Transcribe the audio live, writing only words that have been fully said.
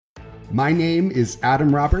My name is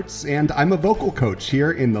Adam Roberts, and I'm a vocal coach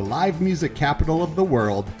here in the live music capital of the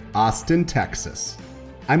world, Austin, Texas.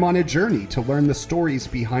 I'm on a journey to learn the stories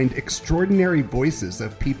behind extraordinary voices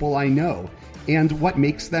of people I know and what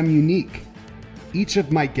makes them unique. Each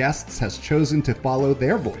of my guests has chosen to follow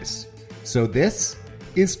their voice, so this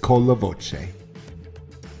is Con la Voce.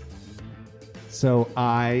 So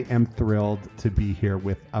I am thrilled to be here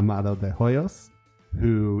with Amado de Hoyos,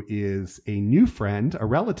 who is a new friend, a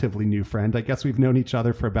relatively new friend. I guess we've known each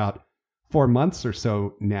other for about 4 months or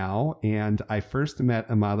so now. And I first met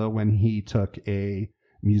Amado when he took a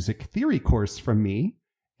music theory course from me.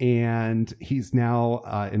 And he's now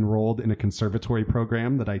enrolled in a conservatory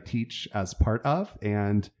program that I teach as part of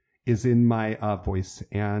and is in my voice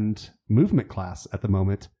and movement class at the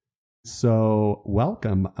moment. So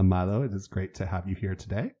welcome, Amado. It is great to have you here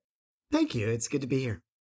today. Thank you. It's good to be here.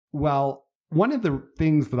 Well, one of the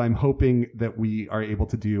things that I'm hoping that we are able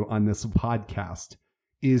to do on this podcast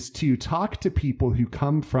is to talk to people who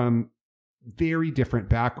come from very different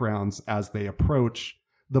backgrounds as they approach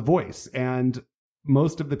the voice. And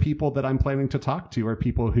most of the people that I'm planning to talk to are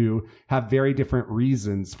people who have very different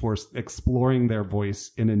reasons for exploring their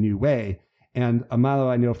voice in a new way. And Amado,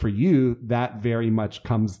 I know for you, that very much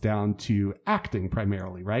comes down to acting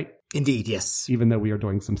primarily, right? Indeed, yes. Even though we are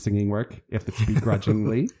doing some singing work, if it's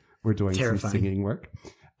begrudgingly. We're doing some singing work.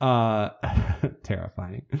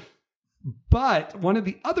 Terrifying. But one of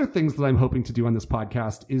the other things that I'm hoping to do on this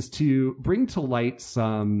podcast is to bring to light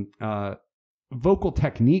some vocal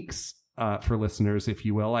techniques for listeners, if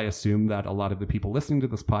you will. I assume that a lot of the people listening to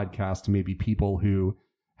this podcast may be people who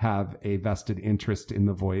have a vested interest in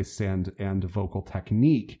the voice and vocal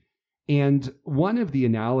technique. And one of the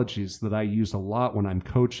analogies that I use a lot when I'm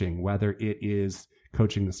coaching, whether it is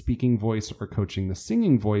coaching the speaking voice or coaching the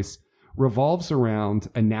singing voice, revolves around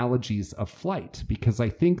analogies of flight, because I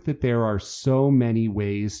think that there are so many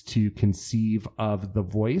ways to conceive of the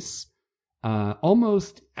voice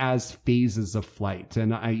almost as phases of flight.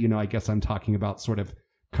 And I guess I'm talking about sort of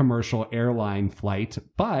commercial airline flight,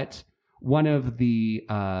 but one of the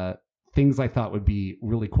things I thought would be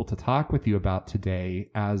really cool to talk with you about today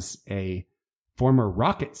as a former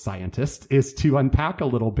rocket scientist is to unpack a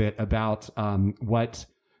little bit about what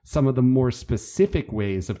some of the more specific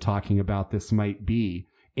ways of talking about this might be.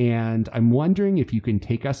 And I'm wondering if you can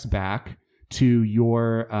take us back to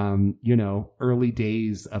your, early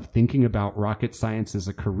days of thinking about rocket science as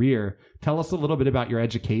a career. Tell us a little bit about your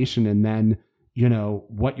education and then,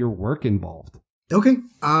 what your work involved. Okay.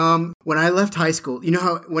 When I left high school, you know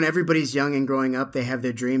how when everybody's young and growing up, they have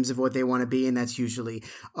their dreams of what they want to be. And that's usually,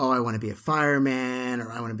 I want to be a fireman,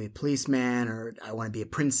 or I want to be a policeman, or I want to be a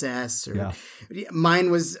princess. Or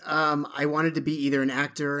Mine was, I wanted to be either an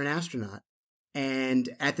actor or an astronaut. And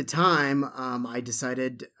at the time, I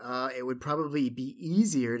decided it would probably be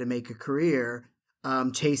easier to make a career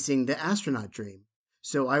chasing the astronaut dream.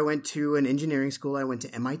 So I went to an engineering school. I went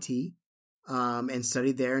to MIT. And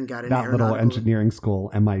studied there and got an aeronautical... That little engineering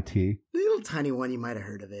school, MIT. The little tiny one, you might have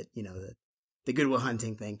heard of it, the Good Will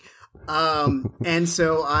Hunting thing. And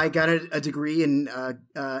so I got a degree in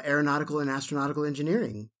aeronautical and astronautical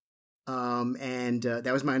engineering. And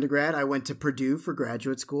that was my undergrad. I went to Purdue for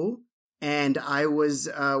graduate school, and I was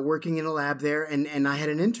working in a lab there, and I had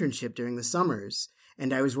an internship during the summers,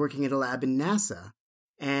 and I was working at a lab in NASA.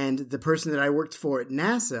 And the person that I worked for at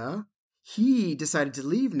NASA... he decided to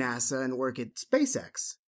leave NASA and work at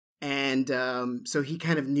SpaceX. And so he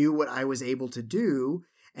kind of knew what I was able to do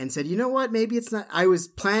and said, you know what, maybe it's not. I was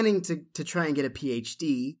planning to try and get a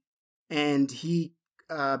PhD. And he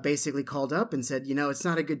basically called up and said, it's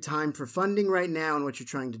not a good time for funding right now and what you're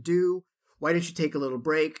trying to do. Why don't you take a little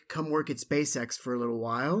break, come work at SpaceX for a little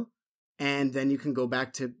while, and then you can go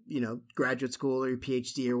back to, graduate school or your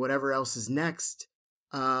PhD or whatever else is next.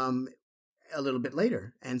 A little bit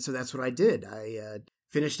later. And so that's what I did. I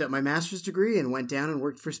finished up my master's degree and went down and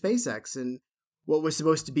worked for SpaceX. And what was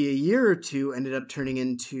supposed to be a year or two ended up turning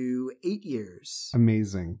into 8 years.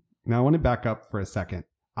 Amazing. Now I want to back up for a second.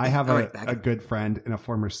 I have a good friend and a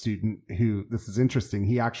former student who, this is interesting.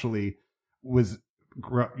 He actually was,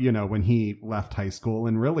 when he left high school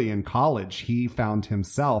and really in college, he found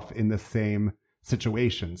himself in the same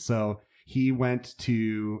situation. So he went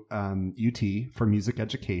to UT for music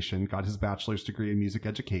education, got his bachelor's degree in music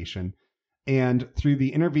education, and through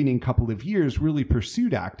the intervening couple of years really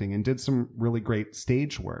pursued acting and did some really great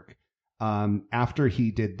stage work. After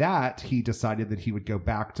he did that, he decided that he would go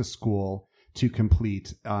back to school to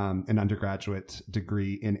complete an undergraduate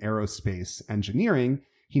degree in aerospace engineering.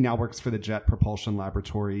 He now works for the Jet Propulsion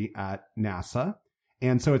Laboratory at NASA.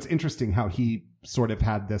 And so it's interesting how he sort of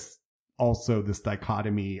had this also this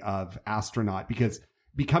dichotomy of astronaut, because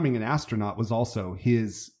becoming an astronaut was also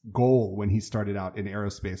his goal when he started out in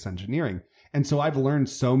aerospace engineering. And so I've learned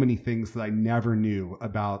so many things that I never knew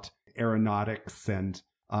about aeronautics and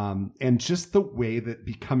just the way that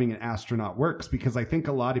becoming an astronaut works, because I think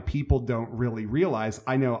a lot of people don't really realize,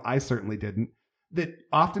 I know I certainly didn't, that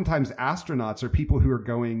oftentimes astronauts are people who are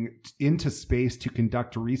going into space to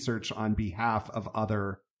conduct research on behalf of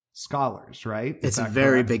other scholars, right? It's a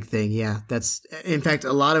very big thing. Yeah. That's, in fact,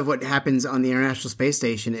 a lot of what happens on the International Space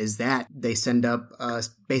Station is that they send up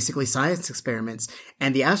basically science experiments,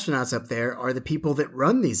 and the astronauts up there are the people that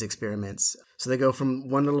run these experiments. So they go from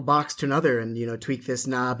one little box to another and, tweak this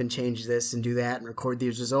knob and change this and do that and record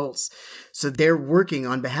these results. So they're working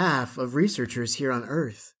on behalf of researchers here on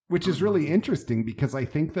Earth. Which is really interesting, because I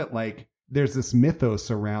think that there's this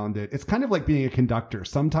mythos around it. It's kind of like being a conductor.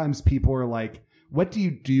 Sometimes people are like, what do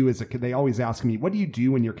you do they always ask me, what do you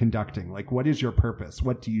do when you're conducting? Like, what is your purpose?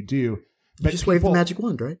 What do you do? But you just wave the magic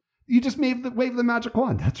wand, right? You just wave the magic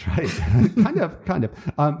wand. That's right. kind of.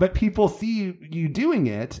 But people see you doing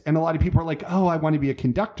it, and a lot of people are like, oh, I want to be a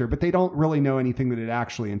conductor, but they don't really know anything that it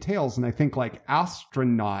actually entails. And I think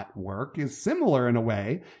astronaut work is similar in a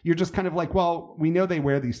way. You're just kind of like, well, we know they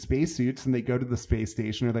wear these spacesuits and they go to the space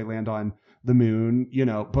station or they land on the moon,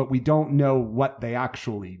 but we don't know what they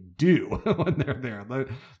actually do when they're there.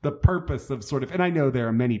 The purpose of and I know there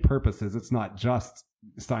are many purposes. It's not just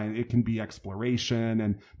science. It can be exploration,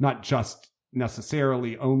 and not just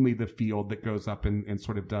necessarily only the field that goes up and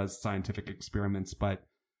sort of does scientific experiments. But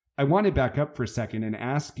I want to back up for a second and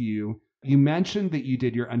ask you, you mentioned that you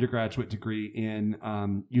did your undergraduate degree in,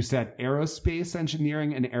 you said aerospace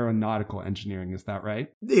engineering and aeronautical engineering. Is that right?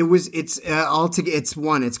 It's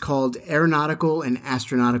one. It's called aeronautical and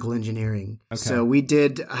astronautical engineering. Okay. So we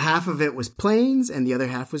did, half of it was planes and the other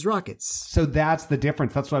half was rockets. So that's the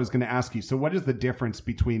difference. That's what I was going to ask you. So what is the difference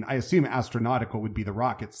between, I assume astronautical would be the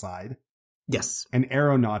rocket side. Yes. And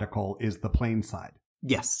aeronautical is the plane side.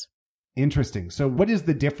 Yes. Interesting. So what is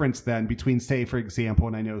the difference then between, say, for example,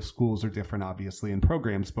 and I know schools are different, obviously, in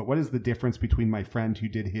programs, but what is the difference between my friend who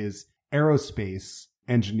did his aerospace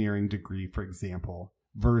engineering degree, for example,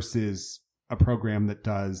 versus a program that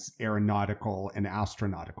does aeronautical and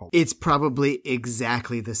astronautical? It's probably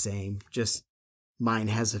exactly the same. Just mine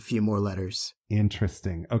has a few more letters.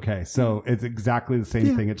 Interesting. Okay. So it's exactly the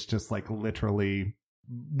same thing. It's just literally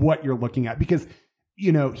what you're looking at, because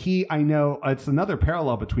I know it's another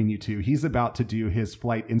parallel between you two. He's about to do his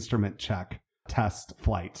flight instrument check test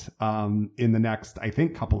flight in the next, I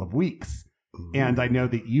think, couple of weeks. Ooh. And I know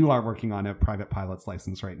that you are working on a private pilot's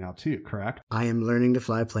license right now too, correct? I am learning to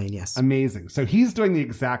fly a plane, yes. Amazing. So he's doing the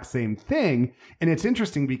exact same thing. And it's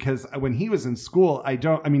interesting because when he was in school,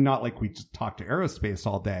 not like we just talked to aerospace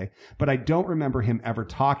all day, but I don't remember him ever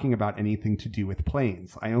talking about anything to do with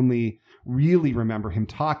planes. I only really remember him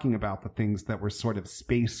talking about the things that were sort of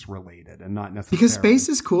space related and not necessarily. Because space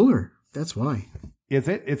is cooler. That's why. Is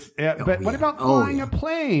it? But what about flying a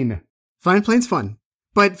plane? Flying a plane's fun.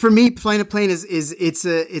 But for me, flying a plane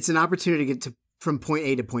it's an opportunity to get from point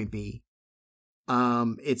A to point B.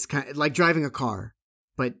 It's kind of like driving a car,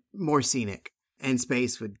 but more scenic, and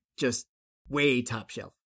space would just way top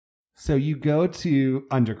shelf. So you go to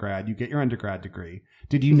undergrad, you get your undergrad degree.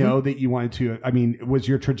 Did you know that you wanted to, was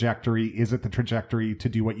your trajectory, is it the trajectory to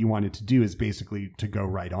do what you wanted to do is basically to go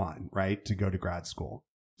right on, right? To go to grad school?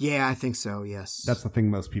 Yeah, I think so. Yes. That's the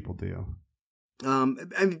thing most people do.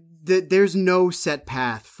 There's no set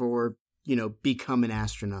path for, become an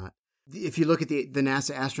astronaut. If you look at the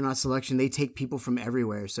NASA astronaut selection, they take people from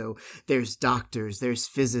everywhere. So there's doctors, there's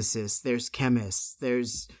physicists, there's chemists,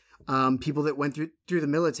 there's people that went through the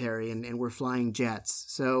military and were flying jets.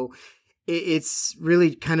 So it's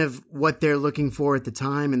really kind of what they're looking for at the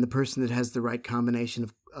time, and the person that has the right combination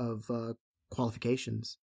of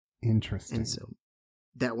qualifications. Interesting. And so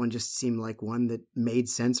that one just seemed like one that made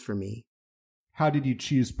sense for me. How did you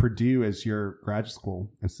choose Purdue as your graduate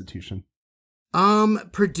school institution?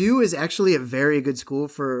 Purdue is actually a very good school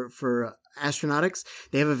for astronautics.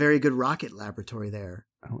 They have a very good rocket laboratory there.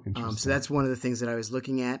 Oh, interesting. So that's one of the things that I was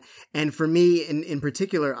looking at. And for me, in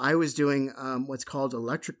particular, I was doing what's called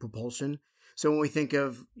electric propulsion. So when we think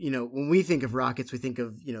of rockets, we think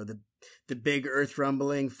of, the big earth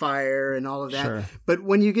rumbling, fire, and all of that. Sure. But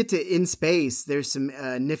when you get to in space, there's some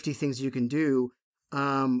nifty things you can do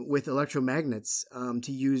with electromagnets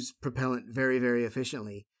to use propellant very, very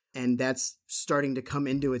efficiently. And that's starting to come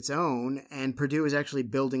into its own. And Purdue is actually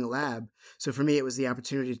building a lab. So for me, it was the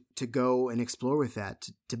opportunity to go and explore with that,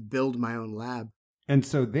 to build my own lab. And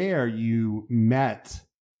so there you met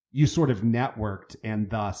you sort of networked and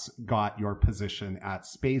thus got your position at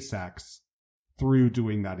SpaceX through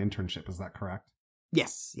doing that internship. Is that correct?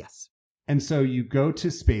 Yes, yes. And so you go to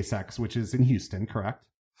SpaceX, which is in Houston, correct?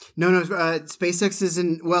 No. SpaceX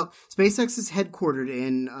SpaceX is headquartered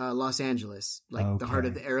in Los Angeles, like the heart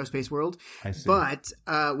of the aerospace world. I see. But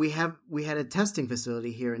we had a testing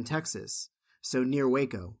facility here in Texas, so near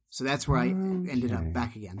Waco. So that's where I ended up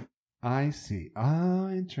back again. I see. Oh,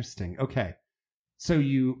 interesting. Okay. So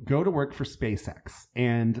you go to work for SpaceX,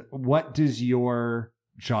 and what does your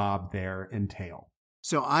job there entail?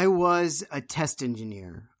 So I was a test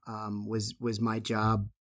engineer. Was my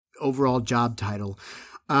overall job title.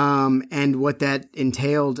 And what that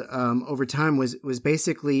entailed over time was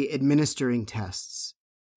basically administering tests.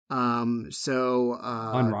 On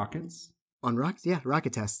rockets? On rockets, yeah,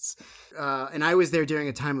 rocket tests. And I was there during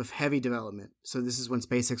a time of heavy development. So this is when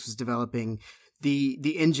SpaceX was developing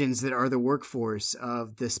the engines that are the workforce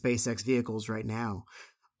of the SpaceX vehicles right now.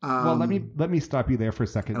 Well, let me stop you there for a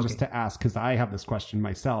second, just to ask, because I have this question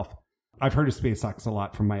myself. I've heard of SpaceX a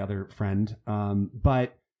lot from my other friend,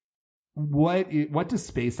 but what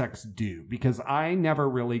does SpaceX do? Because I never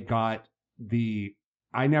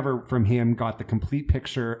from him got the complete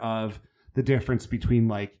picture of the difference between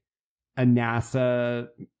like a NASA,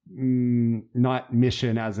 not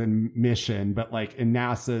mission as in mission, but like in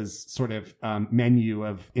NASA's sort of menu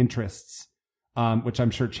of interests, which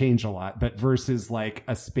I'm sure change a lot, but versus like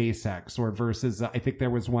a SpaceX or versus, I think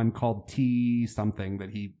there was one called T something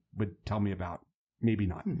that he would tell me about. Maybe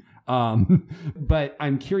not. But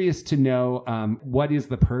I'm curious to know what is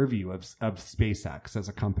the purview of SpaceX as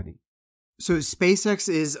a company? So SpaceX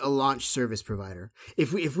is a launch service provider.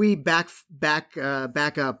 If we back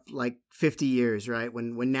up like 50 years, right,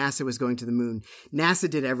 when NASA was going to the moon, NASA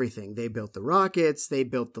did everything. They built the rockets, they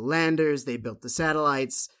built the landers, they built the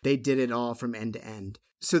satellites. They did it all from end to end.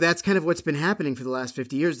 So that's kind of what's been happening for the last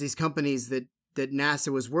 50 years. These companies that NASA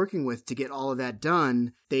was working with to get all of that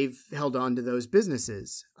done, they've held on to those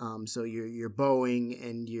businesses. So your Boeing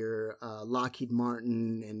and your Lockheed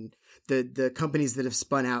Martin and the companies that have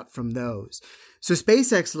spun out from those. So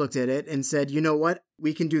SpaceX looked at it and said, you know what?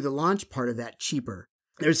 We can do the launch part of that cheaper.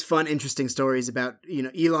 There's fun, interesting stories about,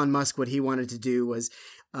 Elon Musk. What he wanted to do was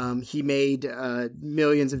he made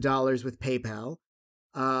millions of dollars with PayPal.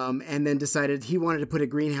 And then decided he wanted to put a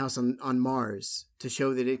greenhouse on Mars to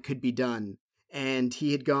show that it could be done. And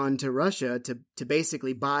he had gone to Russia to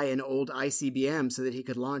basically buy an old ICBM so that he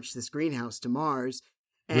could launch this greenhouse to Mars.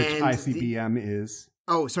 Which ICBM is?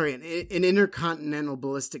 Oh, sorry, an intercontinental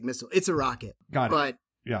ballistic missile. It's a rocket. Got it. But,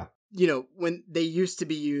 yeah, when they used to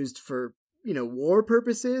be used for, war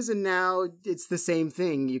purposes, and now it's the same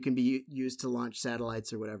thing. You can be used to launch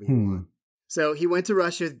satellites or whatever you want. So he went to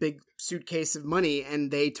Russia with a big suitcase of money,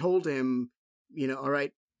 and they told him, all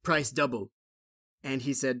right, price double. And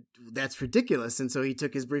he said, that's ridiculous. And so he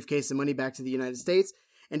took his briefcase of money back to the United States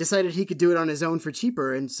and decided he could do it on his own for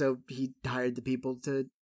cheaper. And so he hired the people to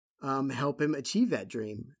help him achieve that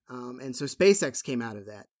dream. And so SpaceX came out of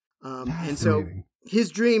that. And so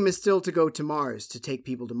his dream is still to go to Mars, to take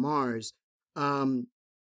people to Mars. And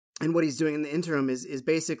what he's doing in the interim is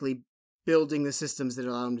basically building the systems that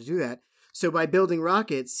allow him to do that. So by building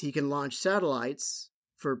rockets, he can launch satellites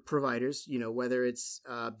for providers, whether it's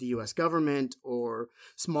the U.S. government or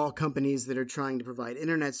small companies that are trying to provide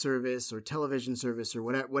internet service or television service or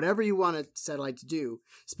whatever you want a satellite to do.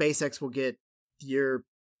 SpaceX will get your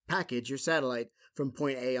package, your satellite, from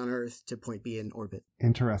point A on Earth to point B in orbit.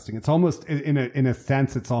 Interesting. It's almost, in a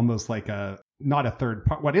sense, it's almost like not a third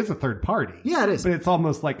part. What is a third party? Yeah, it is. But it's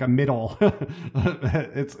almost like a middle.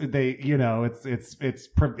 It's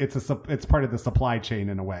part of the supply chain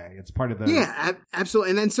in a way. It's part of the absolutely.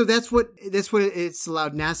 And then so that's what it's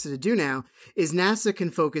allowed NASA to do now is NASA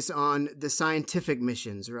can focus on the scientific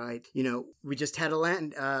missions, right? We just had a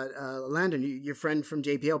lander. Your friend from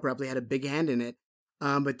JPL probably had a big hand in it.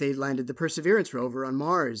 But they landed the Perseverance rover on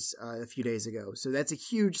Mars a few days ago. So that's a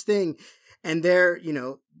huge thing. And there,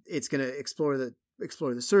 it's going to explore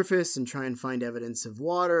the surface and try and find evidence of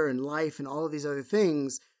water and life and all of these other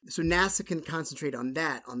things. So NASA can concentrate on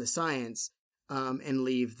that, on the science, and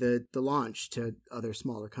leave the launch to other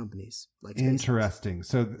smaller companies like SpaceX. Interesting.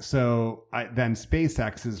 So then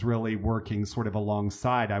SpaceX is really working sort of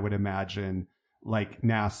alongside, I would imagine, like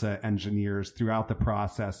NASA engineers throughout the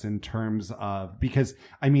process in terms of, because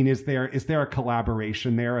is there a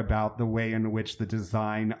collaboration there about the way in which the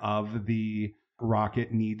design of the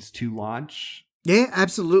rocket needs to launch? Yeah,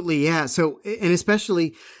 absolutely. Yeah. So, and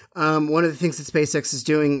especially one of the things that SpaceX is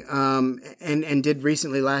doing and did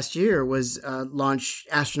recently last year was launch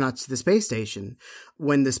astronauts to the space station.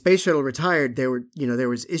 When the space shuttle retired, there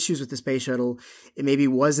was issues with the space shuttle. It maybe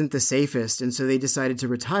wasn't the safest, and so they decided to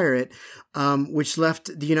retire it, which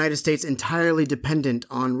left the United States entirely dependent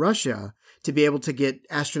on Russia to be able to get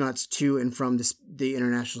astronauts to and from the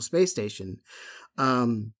International Space Station.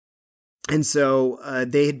 And so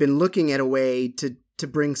they had been looking at a way to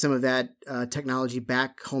bring some of that technology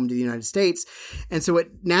back home to the United States. And so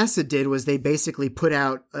what NASA did was they basically put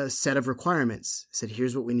out a set of requirements. Said,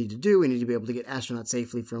 here's what we need to do. We need to be able to get astronauts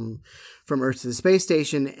safely from Earth to the space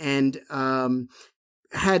station, and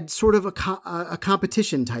had sort of a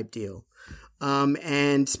competition type deal.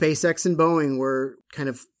 And SpaceX and Boeing were kind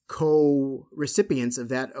of co-recipients of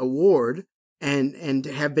that award. And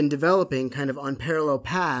have been developing kind of on parallel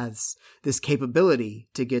paths this capability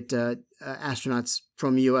to get astronauts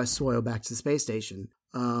from U.S. soil back to the space station.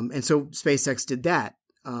 And so SpaceX did that.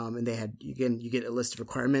 And they had, again, you get a list of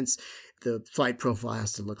requirements. The flight profile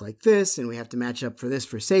has to look like this, and we have to match up for this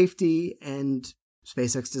for safety. And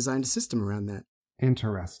SpaceX designed a system around that.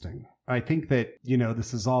 Interesting. I think that,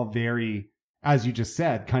 this is all very, as you just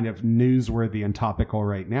said, kind of newsworthy and topical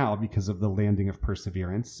right now because of the landing of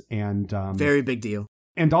Perseverance, and very big deal.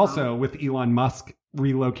 And also with Elon Musk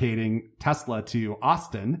relocating Tesla to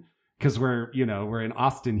Austin, because we're in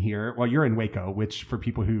Austin here. Well, you're in Waco, which for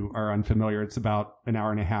people who are unfamiliar, it's about an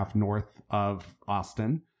hour and a half north of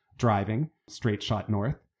Austin, driving straight shot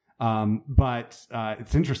north. But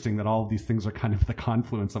it's interesting that all of these things are kind of the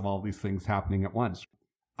confluence of all of these things happening at once.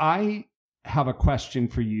 I have a question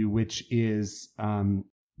for you, which is,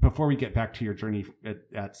 before we get back to your journey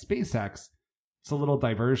at SpaceX, it's a little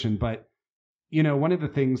diversion, but, one of the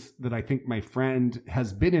things that I think my friend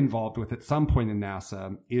has been involved with at some point in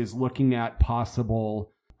NASA is looking at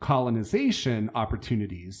possible colonization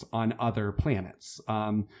opportunities on other planets,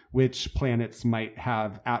 which planets might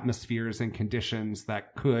have atmospheres and conditions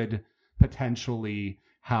that could potentially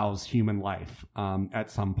house human life at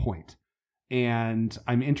some point. And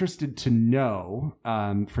I'm interested to know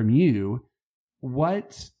from you,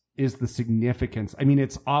 what is the significance? I mean,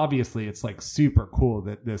 it's like super cool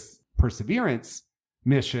that this Perseverance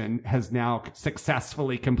mission has now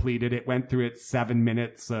successfully completed. It went through its 7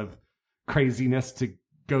 minutes of craziness to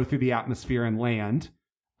go through the atmosphere and land.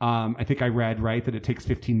 I think I read, right, that it takes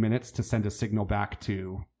 15 minutes to send a signal back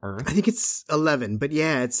to Earth. I think it's 11, but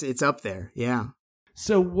yeah, it's up there. Yeah.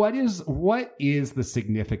 So what is the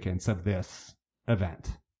significance of this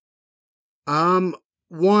event?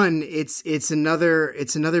 One, it's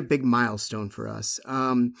another big milestone for us.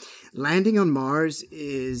 Landing on Mars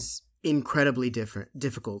is incredibly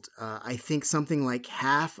difficult. I think something like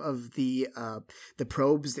half of the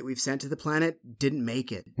probes that we've sent to the planet didn't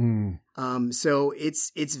make it. So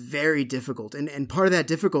it's very difficult. And part of that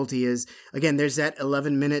difficulty is, again, there's that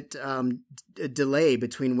 11-minute delay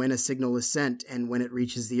between when a signal is sent and when it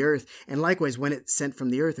reaches the Earth. And likewise, when it's sent from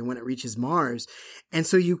the Earth and when it reaches Mars. And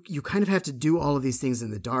so you kind of have to do all of these things in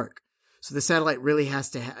the dark. So the satellite really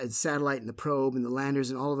has to the satellite and the probe and the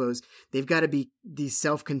landers and all of those, they've got to be these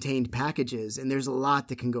self-contained packages. And there's a lot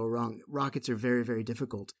that can go wrong. Rockets are very, very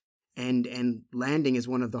difficult. And landing is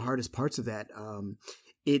one of the hardest parts of that.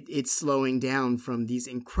 It's slowing down from these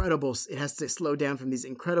it has to slow down from these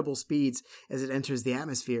incredible speeds as it enters the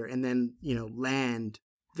atmosphere and then, land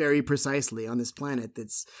very precisely on this planet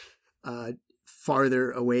that's, farther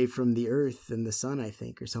away from the Earth than the sun, I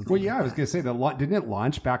think, or something. Well, yeah, I was going to say didn't it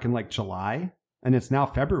launch back in like July, and it's now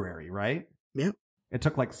February, right? Yeah. It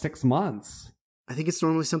took like 6 months. I think it's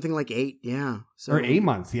normally something like 8. Yeah. So, or 8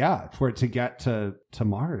 months. Yeah. For it to get to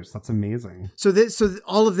Mars. That's amazing. So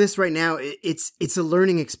all of this right now, it's a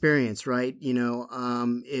learning experience, right?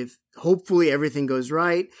 If hopefully everything goes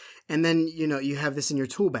right, and then, you have this in your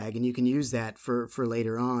tool bag and you can use that for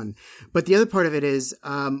later on. But the other part of it is,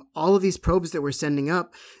 all of these probes that we're sending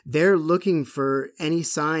up, they're looking for any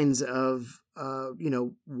signs of,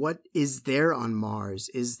 what is there on Mars?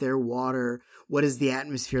 Is there water? What does the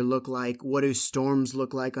atmosphere look like? What do storms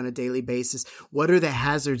look like on a daily basis? What are the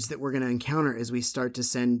hazards that we're going to encounter as we start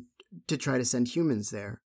to try to send humans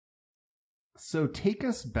there? So take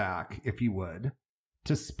us back, if you would,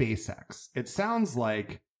 to SpaceX. It sounds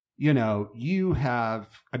like, you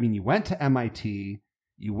went to MIT,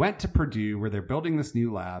 you went to Purdue where they're building this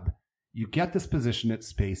new lab, you get this position at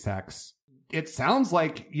SpaceX. It sounds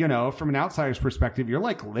like, from an outsider's perspective, you're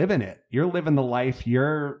like living it. You're living the life.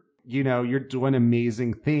 You're doing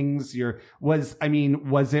amazing things. Was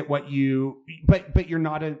it what you, but you're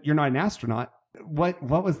not an astronaut. What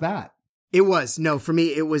was that? It was. No, for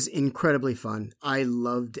me, it was incredibly fun. I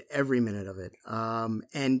loved every minute of it.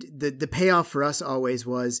 And the payoff for us always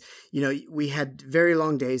was, we had very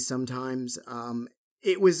long days sometimes.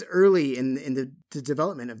 It was early in the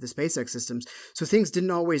development of the SpaceX systems, so things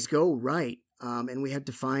didn't always go right. And we had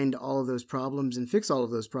to find all of those problems and fix all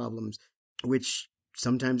of those problems, which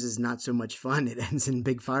sometimes is not so much fun. It ends in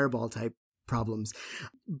big fireball type problems.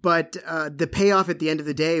 But the payoff at the end of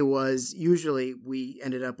the day was usually we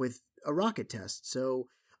ended up with a rocket test. So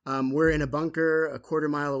we're in a bunker a quarter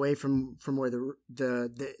mile away from where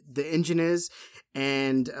the engine is,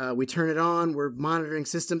 and we turn it on. We're monitoring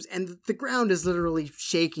systems, and the ground is literally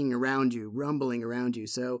shaking around you, rumbling around you.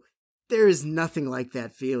 So there is nothing like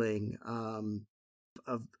that feeling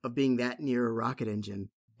of being that near a rocket engine.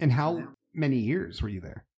 And how many years were you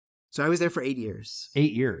there? So I was there for 8 years.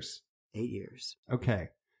 8 years. 8 years. Okay.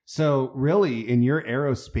 So really, in your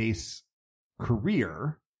aerospace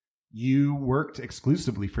career, you worked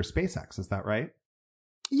exclusively for SpaceX. Is that right?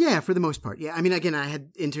 Yeah, for the most part. Yeah. I mean, again, I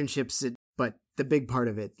had internships, but the big part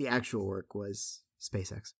of it, the actual work, was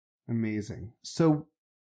SpaceX. Amazing. So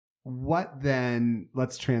what then,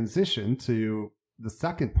 let's transition to the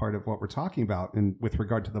second part of what we're talking about, and with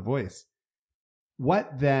regard to the voice.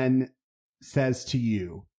 What then says to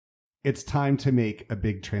you, it's time to make a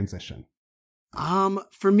big transition?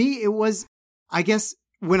 For me, it was, I guess,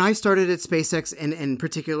 when I started at SpaceX, and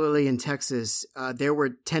particularly in Texas, there were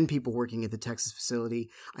 10 people working at the Texas facility.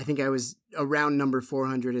 I think I was around number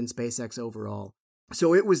 400 in SpaceX overall.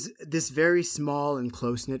 So it was this very small and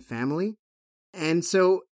close-knit family. And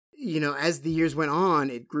so, as the years went on,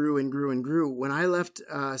 it grew and grew and grew. When I left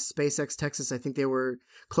SpaceX Texas, I think there were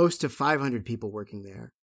close to 500 people working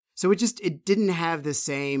there. So it didn't have the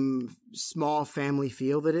same small family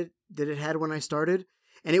feel that it had when I started.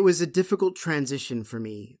 And it was a difficult transition for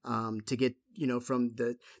me to get, from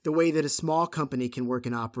the way that a small company can work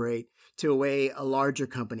and operate to a way a larger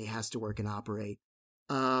company has to work and operate.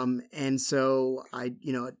 And so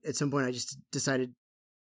at some point I just decided,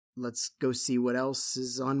 let's go see what else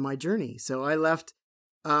is on my journey. So I left.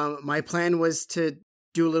 My plan was to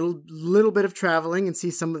do a little bit of traveling and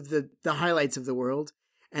see some of the highlights of the world,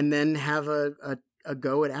 and then have a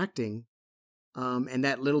go at acting. And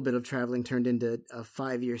that little bit of traveling turned into a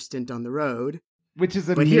 5-year stint on the road. Which is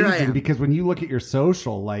amazing, because when you look at your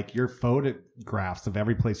social, like, your photographs of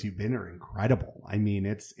every place you've been are incredible. I mean,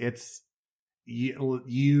 it's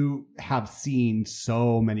you have seen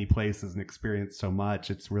so many places and experienced so much.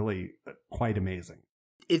 It's really quite amazing.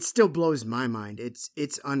 It still blows my mind.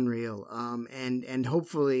 It's unreal. And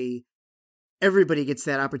hopefully everybody gets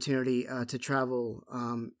that opportunity to travel.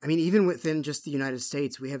 I mean, even within just the United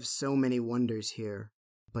States, we have so many wonders here.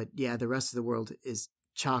 But yeah, the rest of the world is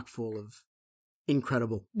chock full of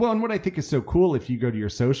incredible. Well, and what I think is so cool, if you go to your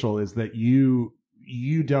social, is that you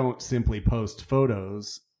don't simply post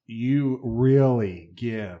photos. You really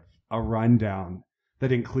give a rundown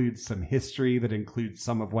that includes some history, that includes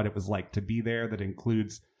some of what it was like to be there, that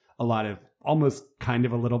includes a lot of almost kind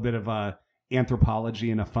of a little bit of a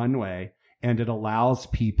anthropology in a fun way. And it allows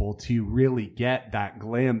people to really get that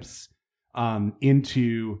glimpse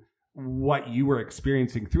into what you were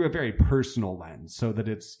experiencing through a very personal lens, so that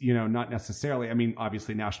it's, not necessarily, I mean,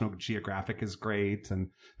 obviously National Geographic is great,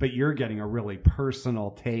 but you're getting a really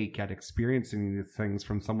personal take at experiencing these things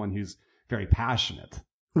from someone who's very passionate.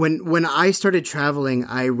 When I started traveling,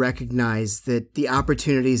 I recognized that the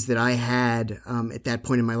opportunities that I had at that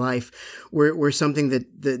point in my life were something that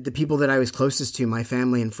the people that I was closest to, my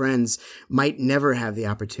family and friends, might never have the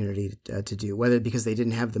opportunity to do, whether because they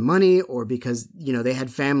didn't have the money or because, they had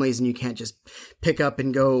families and you can't just pick up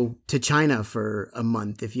and go to China for a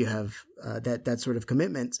month if you have that sort of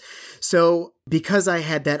commitment. So because I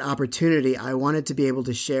had that opportunity, I wanted to be able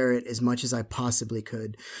to share it as much as I possibly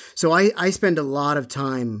could. So I spend a lot of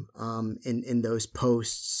time in those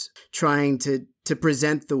posts trying to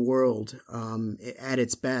present the world at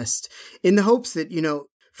its best, in the hopes that,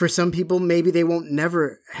 for some people, maybe they won't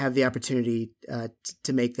never have the opportunity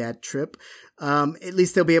to make that trip. At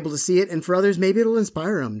least they'll be able to see it. And for others, maybe it'll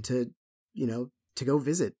inspire them to go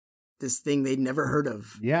visit this thing they'd never heard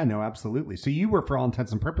of. Yeah, no, absolutely. So you were, for all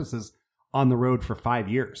intents and purposes, on the road for 5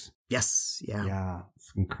 years. Yes. Yeah. Yeah.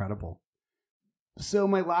 It's incredible. So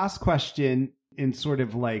my last question, in sort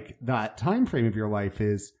of like that time frame of your life,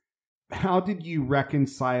 is how did you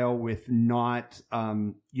reconcile with not,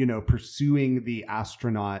 pursuing the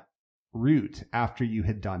astronaut route after you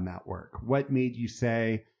had done that work? What made you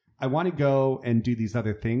say, I want to go and do these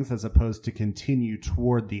other things, as opposed to continue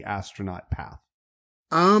toward the astronaut path?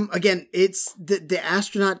 Again, it's the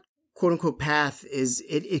astronaut quote unquote path is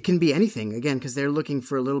it can be anything, again, because they're looking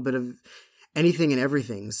for a little bit of anything and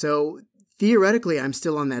everything. So theoretically, I'm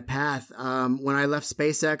still on that path. When I left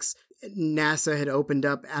SpaceX, NASA had opened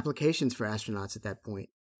up applications for astronauts at that point.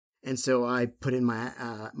 And so I put in my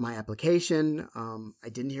application. I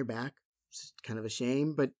didn't hear back. It's kind of a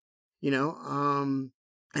shame, but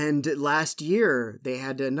and last year they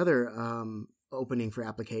had another opening for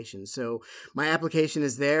applications. So my application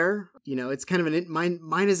is there. It's kind of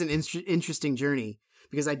mine is an interesting journey,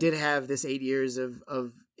 because I did have this 8 years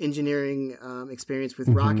of engineering experience with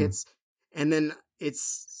rockets, and then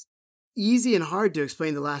it's easy and hard to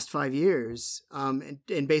explain the last 5 years, and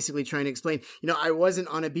basically trying to explain, I wasn't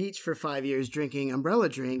on a beach for 5 years drinking umbrella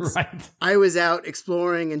drinks. Right. I was out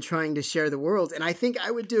exploring and trying to share the world. And I think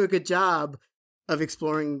I would do a good job of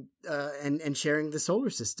exploring and sharing the solar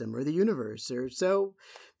system or the universe. Or so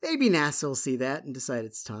maybe NASA will see that and decide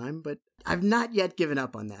it's time, but I've not yet given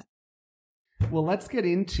up on that. Well, let's get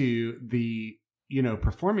into the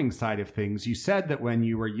performing side of things. You said that when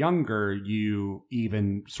you were younger, you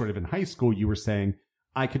even sort of in high school, you were saying,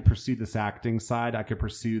 I could pursue this acting side, I could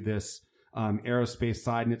pursue this aerospace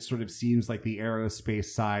side. And it sort of seems like the aerospace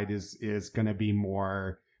side is going to be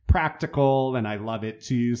more practical, and I love it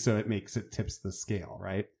too. So it tips the scale,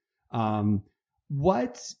 right?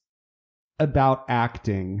 What about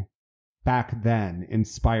acting back then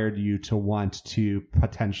inspired you to want to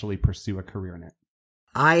potentially pursue a career in it?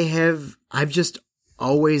 I've just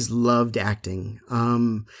always loved acting.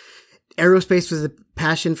 Aerospace was a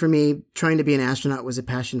passion for me. Trying to be an astronaut was a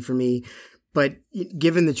passion for me. But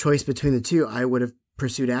given the choice between the two, I would have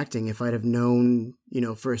pursued acting if I'd have known,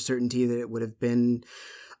 for a certainty that it would have been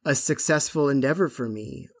a successful endeavor for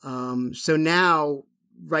me. So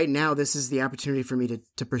right now, this is the opportunity for me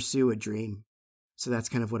to pursue a dream. So that's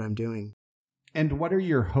kind of what I'm doing. And what are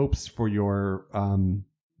your hopes for your,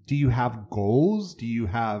 do you have goals? Do you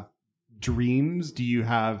have dreams? Do you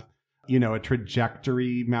have, a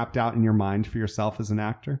trajectory mapped out in your mind for yourself as an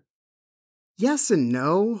actor? Yes and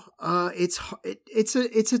no.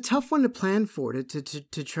 It's a tough one to plan for,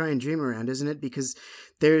 to try and dream around, isn't it? Because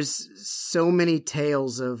there's so many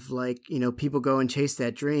tales of people go and chase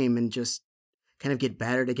that dream and just kind of get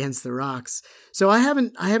battered against the rocks. So I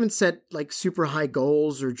haven't set super high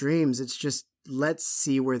goals or dreams. It's just, let's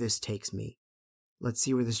see where this takes me. Let's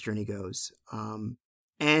see where this journey goes.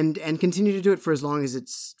 And continue to do it for as long as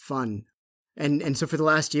it's fun. And so for the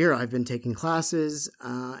last year, I've been taking classes,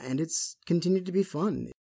 and it's continued to be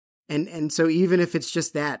fun. And so even if it's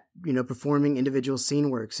just that, performing individual scene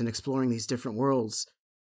works and exploring these different worlds,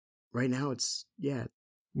 right now yeah.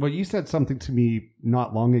 Well, you said something to me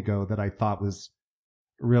not long ago that I thought was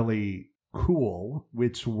really cool,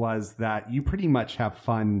 which was that you pretty much have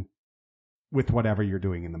fun with whatever you're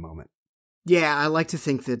doing in the moment. Yeah, I like to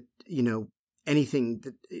think that, anything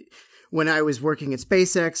that... When I was working at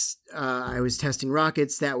SpaceX, I was testing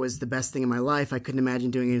rockets. That was the best thing in my life. I couldn't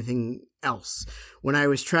imagine doing anything else. When I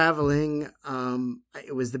was traveling,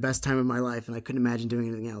 it was the best time of my life, and I couldn't imagine doing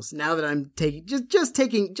anything else. Now that I'm taking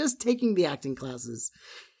taking the acting classes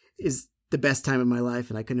is the best time of my life,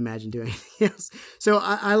 and I couldn't imagine doing anything else. So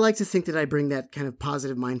I like to think that I bring that kind of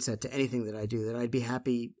positive mindset to anything that I do, that I'd be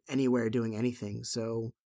happy anywhere doing anything.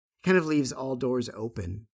 So it kind of leaves all doors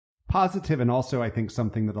open. Positive, and also I think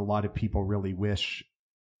something that a lot of people really wish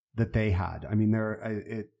that they had. I mean,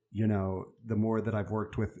 the more that I've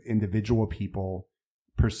worked with individual people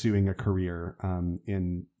pursuing a career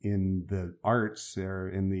in the arts or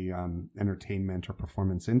in the entertainment or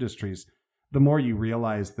performance industries, the more you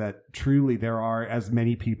realize that truly there are as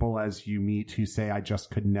many people as you meet who say, I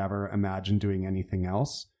just could never imagine doing anything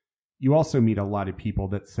else. You also meet a lot of people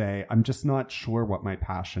that say, I'm just not sure what my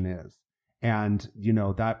passion is. And,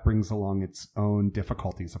 that brings along its own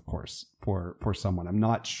difficulties, of course, for someone. I'm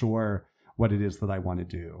not sure what it is that I want to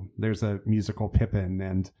do. There's a musical Pippin,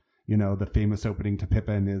 and, the famous opening to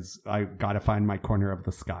Pippin is, I got to find my corner of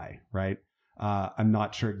the sky, right? I'm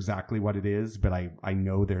not sure exactly what it is, but I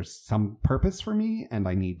know there's some purpose for me, and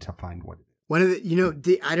I need to find what it is. One of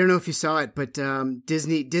the, I don't know if you saw it, but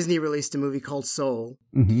Disney released a movie called Soul.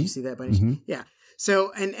 Mm-hmm. Did you see that by any chance? Yeah.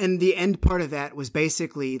 So, and the end part of that was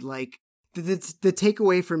basically the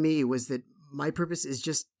takeaway for me was that my purpose is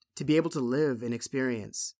just to be able to live and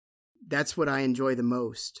experience. That's what I enjoy the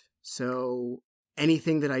most. So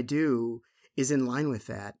anything that I do is in line with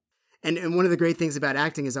that. And one of the great things about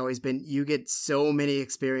acting has always been you get so many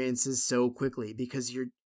experiences so quickly, because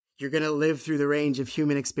you're going to live through the range of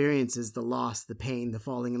human experiences, the loss, the pain, the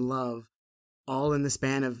falling in love, all in the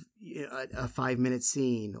span of a 5-minute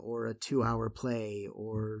scene or a 2-hour play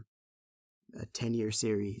or a 10-year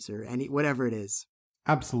series or whatever it is.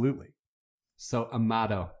 Absolutely. So,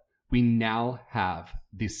 Amado, we now have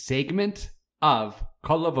the segment of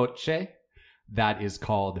Con la Voce that is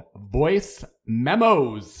called Voice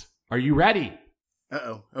Memos. Are you ready?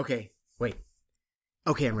 Uh-oh. Okay. Wait.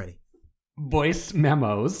 Okay, I'm ready. Voice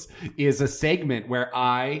Memos is a segment where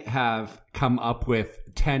I have come up with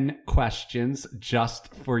 10 questions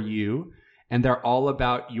just for you, and they're all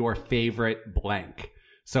about your favorite blank.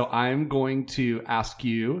 So I'm going to ask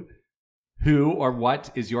you who or what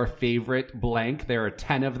is your favorite blank. There are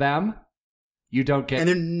 10 of them. You don't get... And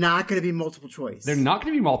they're not going to be multiple choice. They're not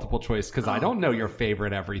going to be multiple choice because I don't know your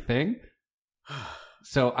favorite everything.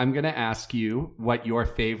 So I'm going to ask you what your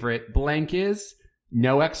favorite blank is.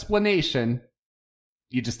 No explanation.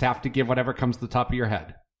 You just have to give whatever comes to the top of your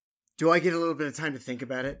head. Do I get a little bit of time to think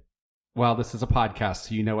about it? Well, this is a podcast,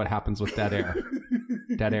 so you know what happens with dead air.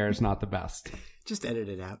 Dead air is not the best. Just edit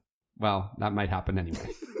it out. Well, that might happen anyway.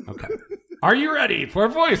 Okay. Are you ready for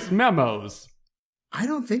Voice Memos? I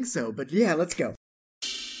don't think so, but yeah, let's go.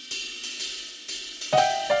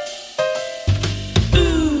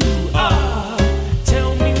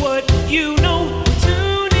 Tell me what you know.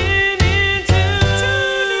 Tune in to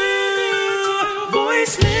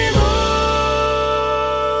Voice Memos.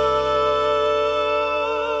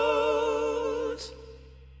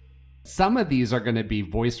 Some of these are going to be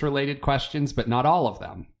voice-related questions, but not all of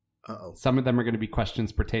them. Uh-oh. Some of them are going to be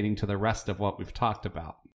questions pertaining to the rest of what we've talked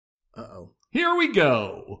about. Uh-oh. Here we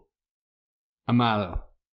go. Amado,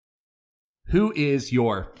 who is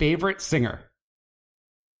your favorite singer?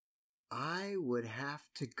 I would have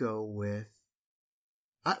to go with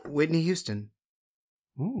Whitney Houston.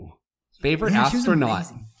 Ooh. Favorite Yeah, she was astronaut.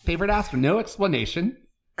 amazing. Favorite astronaut. No explanation.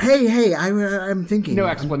 Hey, I'm thinking. No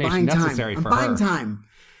I'm explanation buying necessary time. for I'm buying her. time.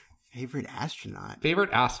 Favorite astronaut.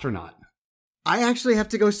 Favorite astronaut. I actually have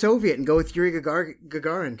to go Soviet and go with Yuri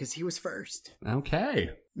Gagarin because he was first.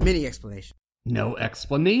 Okay. Mini explanation. No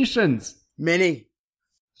explanations. Mini.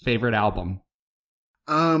 Favorite album.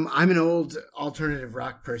 I'm an old alternative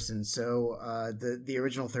rock person, so the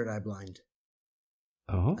original Third Eye Blind.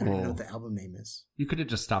 Oh. I don't even know what the album name is. You could have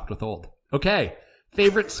just stopped with old. Okay.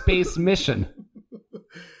 Favorite space mission.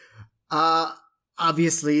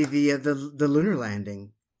 Obviously the lunar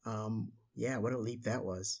landing. Yeah, what a leap that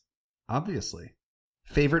was. Obviously.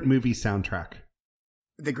 Favorite movie soundtrack.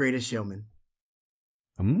 The Greatest Showman.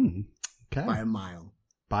 Okay. By a mile.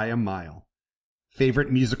 By a mile.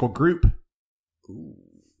 Favorite musical group. Ooh.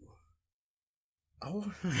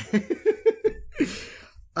 Oh.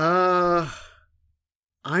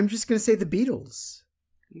 I'm just gonna say the Beatles.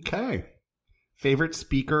 Okay. Favorite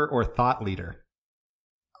speaker or thought leader.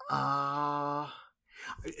 Dr.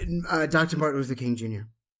 Martin Luther King Jr.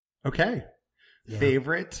 Okay. Yeah.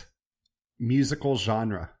 Favorite musical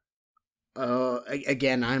genre.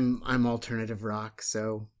 Again, I'm alternative rock,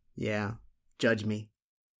 so yeah, judge me.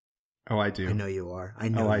 Oh, I do. I know you are. I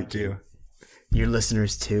know. Oh, I you do. Your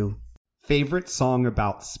listeners too. Favorite song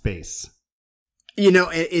about space. You know,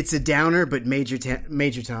 it's a downer, but Major Tom.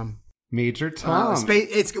 Major Tom.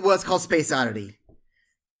 It's called Space Oddity,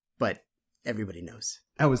 but everybody knows.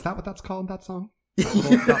 Oh, is that what that's called? That song?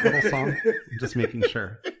 That little song? I'm just making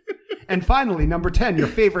sure. And finally, number 10, your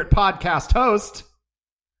favorite podcast host.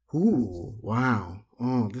 Ooh, wow.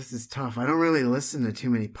 Oh, this is tough. I don't really listen to too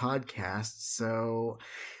many podcasts, so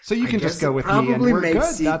you can just go with me and we're good.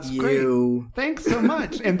 That's great. Thanks so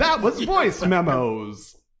much. And that was Voice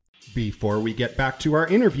Memos. Before we get back to our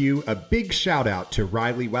interview, a big shout out to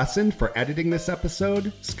Riley Wesson for editing this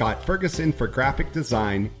episode, Scott Ferguson for graphic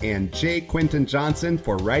design, and Jay Quinton Johnson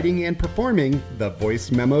for writing and performing the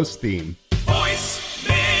Voice Memos theme. Voice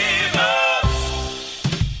Memos.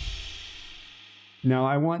 Now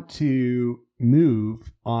I want to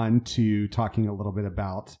move on to talking a little bit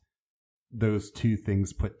about those two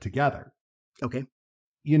things put together. Okay.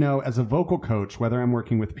 You know, as a vocal coach, whether I'm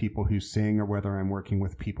working with people who sing or whether I'm working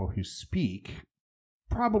with people who speak,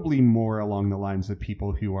 probably more along the lines of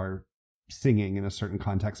people who are singing in a certain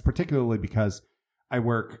context, particularly because I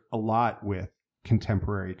work a lot with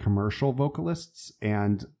contemporary commercial vocalists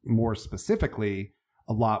and more specifically,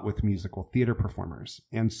 a lot with musical theater performers.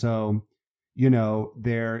 And so, you know,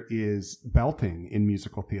 there is belting in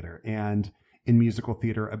musical theater, and in musical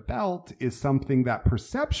theater, a belt is something that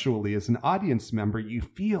perceptually, as an audience member, you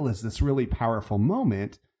feel is this really powerful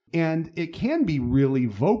moment. And it can be really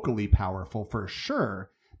vocally powerful for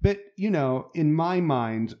sure. But, you know, in my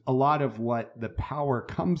mind, a lot of what the power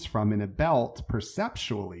comes from in a belt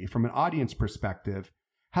perceptually, from an audience perspective,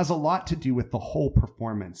 has a lot to do with the whole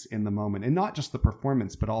performance in the moment. And not just the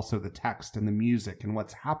performance, but also the text and the music and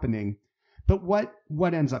what's happening. But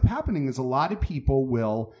what ends up happening is a lot of people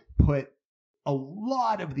will put a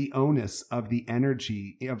lot of the onus of the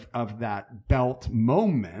energy of that belt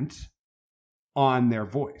moment on their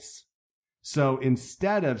voice. So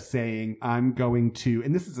instead of saying, I'm going to,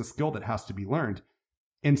 and this is a skill that has to be learned,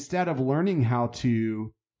 instead of learning how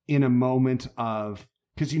to, in a moment of,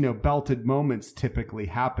 because, belted moments typically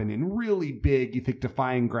happen in really big, you think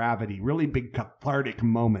defying gravity, really big cathartic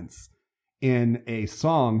moments in a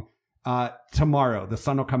song. Tomorrow, the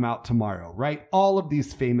sun will come out tomorrow, right? All of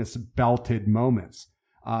these famous belted moments.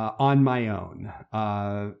 On My Own,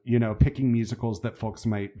 picking musicals that folks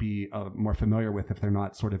might be more familiar with if they're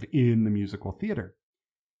not sort of in the musical theater.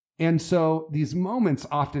 And so these moments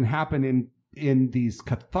often happen in these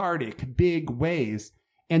cathartic, big ways.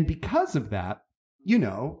 And because of that,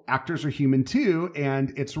 actors are human too.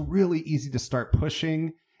 And it's really easy to start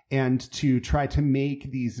pushing and to try to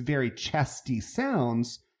make these very chesty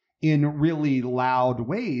sounds in really loud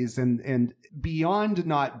ways, and beyond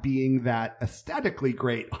not being that aesthetically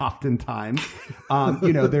great oftentimes,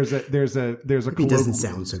 there's a it doesn't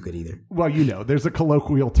sound so good either. Well, there's a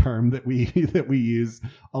colloquial term that we use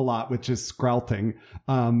a lot, which is skrelting,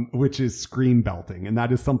 which is scream belting, and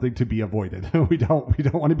that is something to be avoided. we don't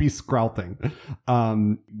want to be skrelting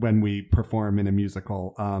when we perform in a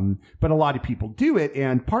musical, but a lot of people do it,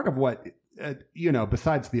 and part of what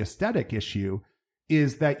besides the aesthetic issue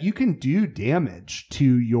is that you can do damage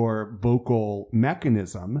to your vocal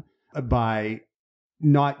mechanism by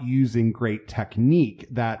not using great technique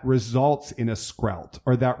that results in a skrelt,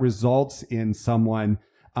 or that results in someone,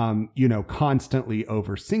 constantly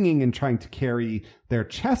over singing and trying to carry their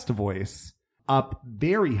chest voice up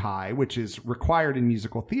very high, which is required in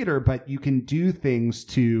musical theater, but you can do things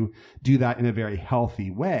to do that in a very healthy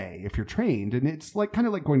way if you're trained. And it's kind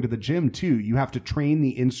of like going to the gym too. You have to train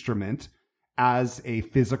the instrument as a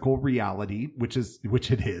physical reality, which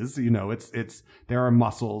it is, it's there are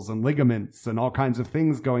muscles and ligaments and all kinds of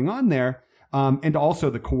things going on there. And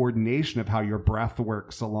also the coordination of how your breath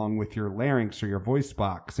works along with your larynx or your voice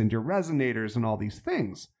box and your resonators and all these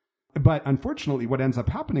things. But unfortunately, what ends up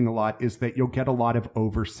happening a lot is that you'll get a lot of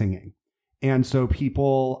over singing. And so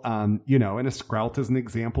people, and a skrelt is an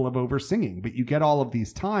example of over singing, but you get all of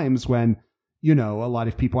these times when a lot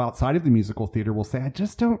of people outside of the musical theater will say, I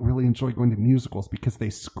just don't really enjoy going to musicals because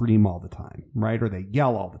they scream all the time, right? Or they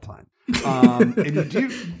yell all the time. And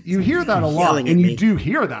you hear that a lot, and you do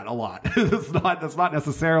hear that a lot. That's not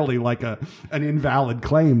necessarily like an invalid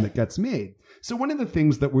claim that gets made. So one of the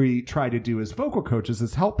things that we try to do as vocal coaches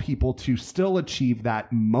is help people to still achieve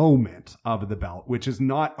that moment of the belt, which is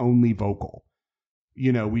not only vocal.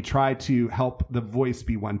 We try to help the voice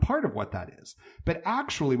be one part of what that is. But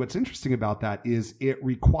actually, what's interesting about that is it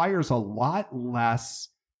requires a lot less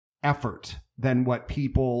effort than what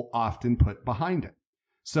people often put behind it.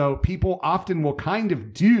 So people often will kind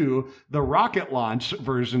of do the rocket launch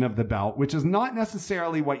version of the belt, which is not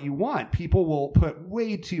necessarily what you want. People will put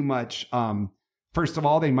way too much, first of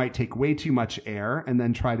all, they might take way too much air and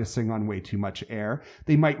then try to sing on way too much air.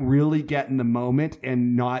 They might really get in the moment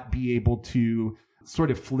and not be able to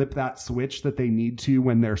sort of flip that switch that they need to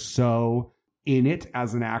when they're so in it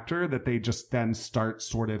as an actor that they just then start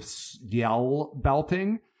sort of yell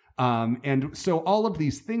belting. And so all of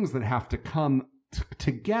these things that have to come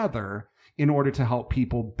together in order to help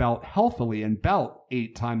people belt healthily, and belt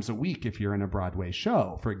 8 times a week if you're in a Broadway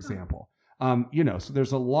show, for example. So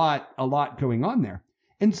there's a lot going on there.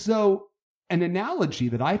 And so an analogy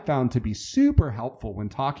that I found to be super helpful when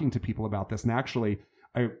talking to people about this, and actually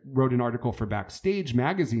I wrote an article for Backstage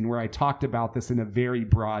magazine where I talked about this in a very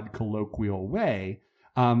broad colloquial way.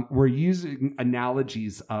 We're using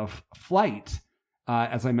analogies of flight,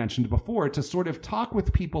 as I mentioned before, to sort of talk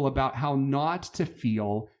with people about how not to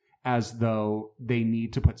feel as though they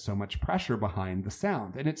need to put so much pressure behind the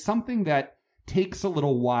sound. And it's something that takes a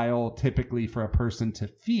little while typically for a person to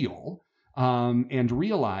feel and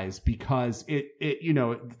realize, because it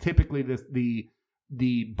typically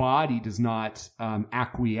the body does not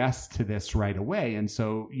acquiesce to this right away. And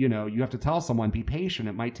so, you have to tell someone, be patient.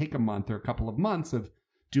 It might take a month or a couple of months of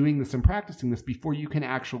doing this and practicing this before you can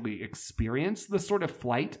actually experience the sort of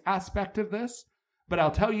flight aspect of this. But I'll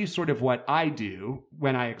tell you sort of what I do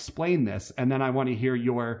when I explain this, and then I want to hear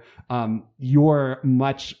your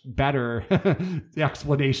much better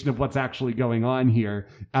explanation of what's actually going on here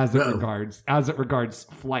as it regards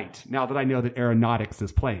flight. Now that I know that aeronautics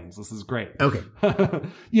is planes, this is great. Okay.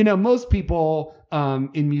 Most people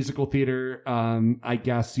in musical theater, I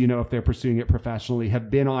guess, if they're pursuing it professionally, have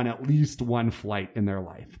been on at least one flight in their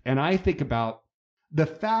life. And I think about the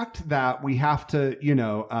fact that we have to,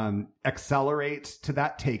 accelerate to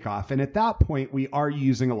that takeoff. And at that point, we are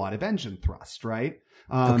using a lot of engine thrust, right?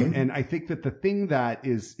 And I think that the thing that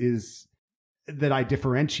is that I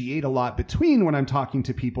differentiate a lot between when I'm talking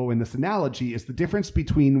to people in this analogy is the difference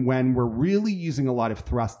between when we're really using a lot of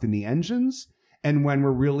thrust in the engines and when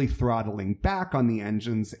we're really throttling back on the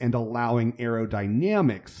engines and allowing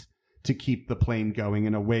aerodynamics to keep the plane going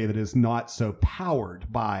in a way that is not so powered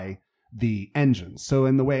by the engines. So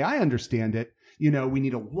in the way I understand it, we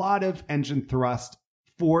need a lot of engine thrust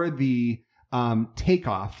for the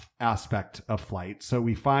takeoff aspect of flight. So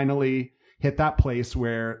we finally hit that place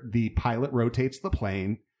where the pilot rotates the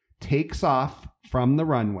plane, takes off from the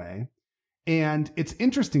runway. And it's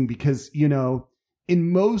interesting because, in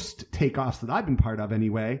most takeoffs that I've been part of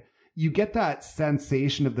anyway, you get that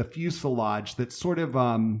sensation of the fuselage that sort of,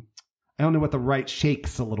 I don't know what the right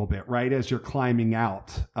shakes a little bit, right? As you're climbing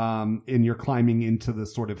out, and you're climbing into the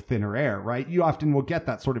sort of thinner air, right? You often will get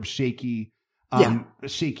that sort of shaky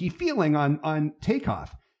feeling on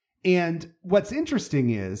takeoff. And what's interesting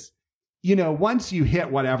is, once you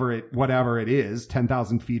hit whatever it is,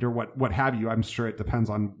 10,000 feet or what have you, I'm sure it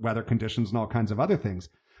depends on weather conditions and all kinds of other things.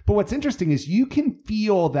 But what's interesting is you can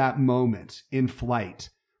feel that moment in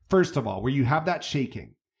flight, first of all, where you have that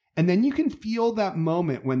shaking. And then you can feel that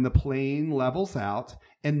moment when the plane levels out.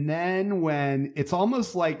 And then when it's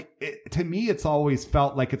almost like, to me, it's always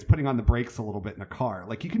felt like it's putting on the brakes a little bit in a car.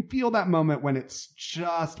 Like you can feel that moment when it's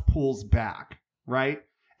just pulls back, right?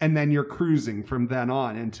 And then you're cruising from then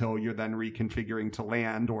on until you're then reconfiguring to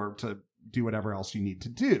land or to do whatever else you need to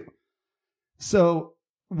do. So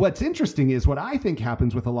what's interesting is what I think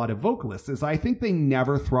happens with a lot of vocalists is I think they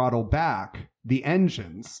never throttle back the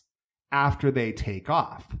engines after they take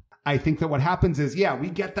off. I think that what happens is, we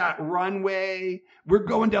get that runway. We're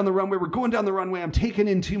going down the runway. I'm taking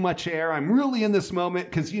in too much air. I'm really in this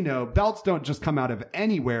moment because, belts don't just come out of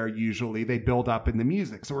anywhere. Usually they build up in the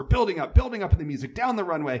music. So we're building up in the music down the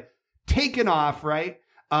runway, taking off, right?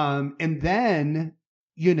 And then,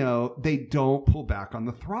 they don't pull back on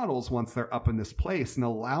the throttles once they're up in this place and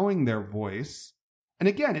allowing their voice. And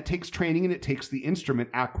again, it takes training and it takes the instrument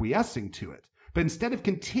acquiescing to it. But instead of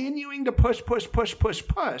continuing to push,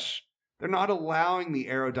 they're not allowing the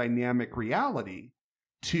aerodynamic reality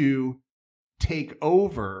to take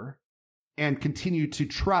over and continue to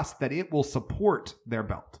trust that it will support their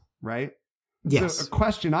belt, right? Yes. So a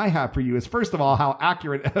question I have for you is, first of all, how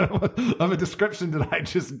accurate of a description did I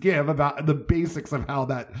just give about the basics of how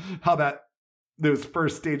that those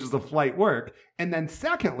first stages of flight work? And then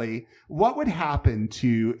secondly, what would happen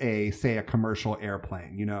to say a commercial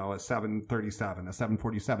airplane, a 737, a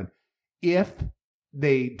 747, if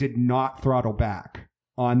they did not throttle back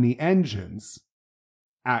on the engines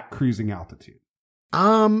at cruising altitude?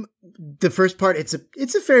 The first part, it's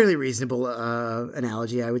a fairly reasonable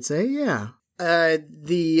analogy, I would say. Yeah.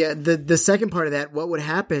 The second part of that, what would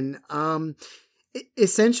happen?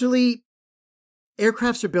 Essentially,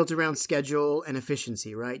 aircrafts are built around schedule and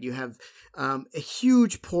efficiency, right? You have a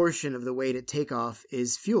huge portion of the way to take off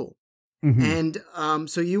is fuel. Mm-hmm. And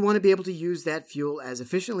so you want to be able to use that fuel as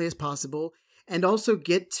efficiently as possible and also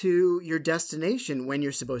get to your destination when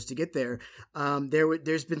you're supposed to get there.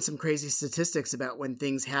 There's been some crazy statistics about when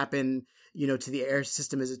things happen, to the air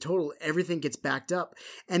system as a total, everything gets backed up.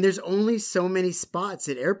 And there's only so many spots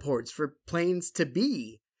at airports for planes to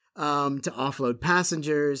be. To offload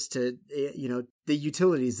passengers, to, the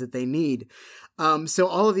utilities that they need. So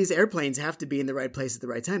all of these airplanes have to be in the right place at the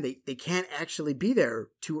right time. They can't actually be there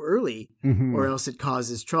too early, mm-hmm. or else it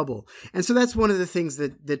causes trouble. And so that's one of the things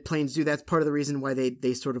that planes do. That's part of the reason why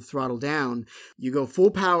they sort of throttle down. You go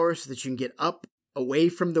full power so that you can get up away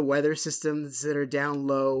from the weather systems that are down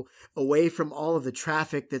low, away from all of the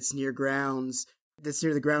traffic that's near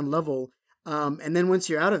the ground level. And then once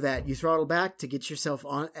you're out of that, you throttle back to get yourself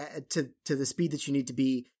on to the speed that you need to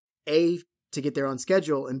be, A, to get there on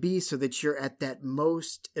schedule, and B, so that you're at that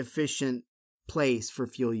most efficient place for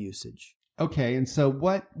fuel usage. Okay. And so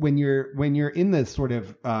when you're in this sort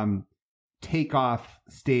of takeoff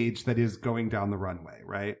stage that is going down the runway,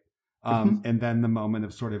 right? Mm-hmm. And then the moment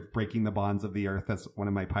of sort of breaking the bonds of the earth, as one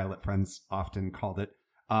of my pilot friends often called it.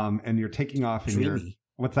 And you're taking off in your,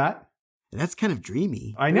 what's that? That's kind of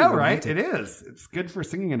dreamy. I know, right? It is. It's good for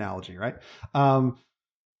singing analogy, right?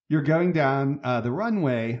 You're going down the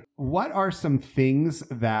runway. What are some things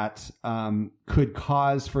that could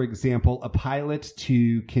cause, for example, a pilot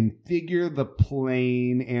to configure the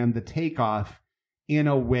plane and the takeoff in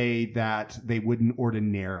a way that they wouldn't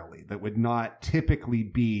ordinarily, that would not typically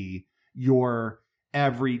be your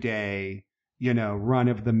everyday,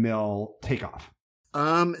 run-of-the-mill takeoff?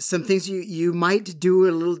 Some things you might do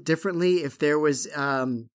a little differently if there was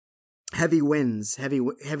heavy winds, heavy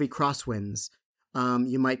crosswinds.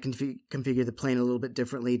 You might configure the plane a little bit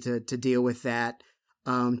differently to deal with that,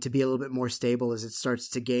 to be a little bit more stable as it starts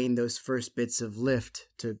to gain those first bits of lift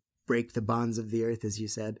to break the bonds of the earth, as you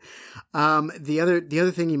said. The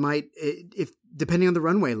other thing you might, if depending on the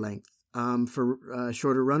runway length, for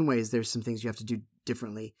shorter runways, there's some things you have to do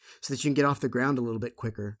differently so that you can get off the ground a little bit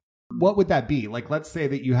quicker. What would that be? Like, let's say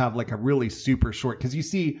that you have like a really super short, because you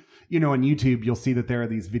see, on YouTube, you'll see that there are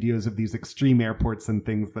these videos of these extreme airports and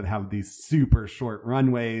things that have these super short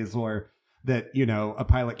runways, or that, a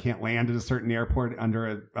pilot can't land at a certain airport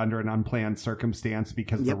under an unplanned circumstance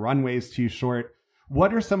because the runway is too short.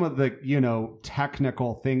 What are some of the,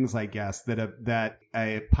 technical things, I guess, that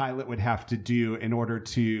a pilot would have to do in order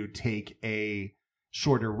to take a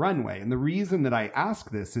shorter runway? And the reason that I ask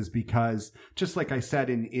this is because, just like I said,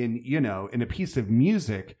 in a piece of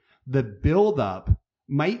music, the buildup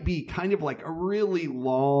might be kind of like a really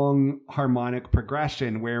long harmonic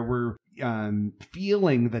progression where we're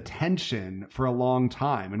feeling the tension for a long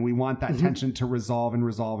time, and we want that tension to resolve and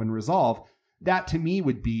resolve and resolve. That to me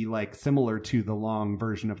would be like similar to the long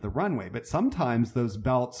version of the runway. But sometimes those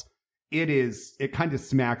belts, it kind of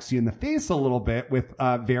smacks you in the face a little bit with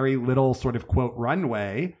very little sort of quote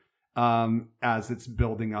runway as it's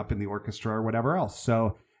building up in the orchestra or whatever else.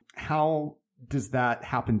 So how does that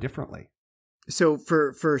happen differently? So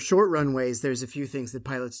for short runways, there's a few things that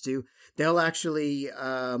pilots do. They'll actually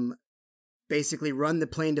basically run the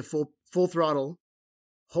plane to full throttle,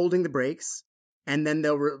 holding the brakes, and then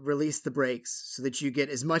they'll release the brakes so that you get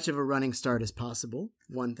as much of a running start as possible,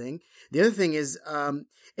 one thing. The other thing is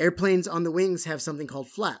airplanes on the wings have something called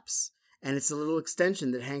flaps, and it's a little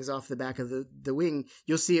extension that hangs off the back of the wing.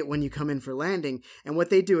 You'll see it when you come in for landing, and what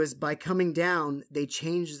they do is by coming down, they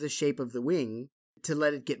change the shape of the wing to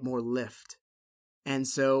let it get more lift. And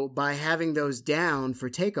so by having those down for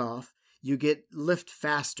takeoff, you get lift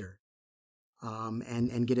faster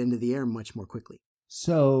and get into the air much more quickly.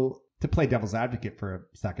 So to play devil's advocate for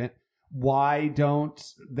a second, why don't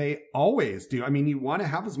they always do? I mean, you want to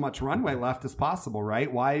have as much runway left as possible,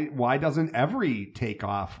 right? Why doesn't every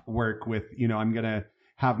takeoff work with, I'm going to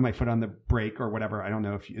have my foot on the brake or whatever? I don't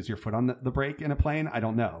know is your foot on the brake in a plane? I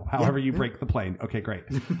don't know. However you brake the plane. Okay, great.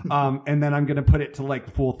 And then I'm going to put it to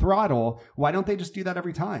like full throttle. Why don't they just do that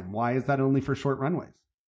every time? Why is that only for short runways?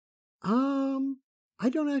 I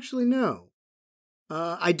don't actually know.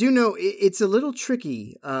 I do know it's a little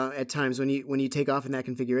tricky at times when you take off in that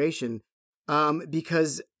configuration,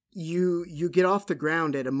 because you get off the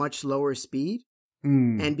ground at a much lower speed,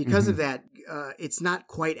 and because of that, it's not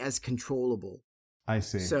quite as controllable. I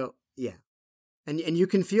see. So yeah, and you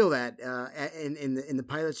can feel that in the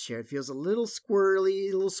pilot's chair. It feels a little squirrely,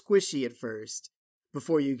 a little squishy at first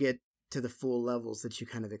before you get to the full levels that you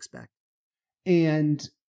kind of expect. And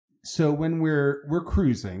so when we're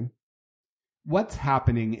cruising, what's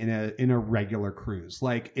happening in a regular cruise?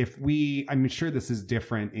 Like I'm sure this is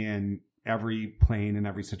different in every plane and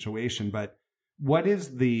every situation, but what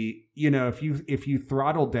is the, if you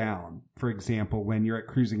throttle down, for example, when you're at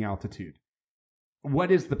cruising altitude,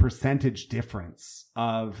 what is the percentage difference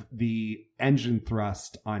of the engine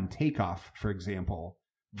thrust on takeoff, for example,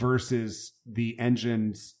 versus the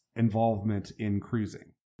engine's involvement in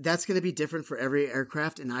cruising? That's going to be different for every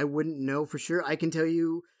aircraft, and I wouldn't know for sure. I can tell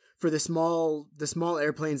you, for the small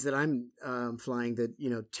airplanes that I'm flying, the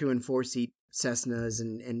 2 and 4 seat Cessnas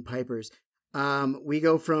and Pipers, we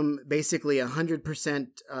go from basically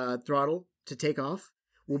 100% throttle to take off.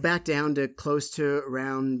 We'll back down to close to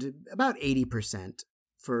around about 80%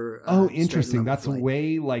 for. Interesting. That's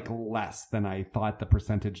way less than I thought the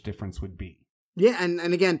percentage difference would be. Yeah, and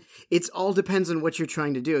again, it's all depends on what you're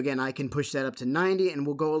trying to do. Again, I can push that up to 90, and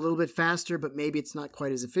we'll go a little bit faster, but maybe it's not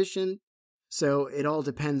quite as efficient. So it all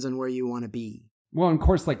depends on where you want to be. Well, and of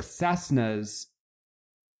course, Cessnas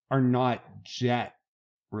are not jet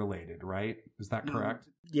related, right? Is that correct?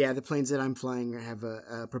 Yeah, the planes that I'm flying have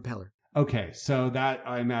a propeller. Okay, so that,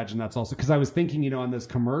 I imagine that's also, because I was thinking, on those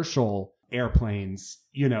commercial airplanes,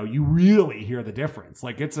 you really hear the difference.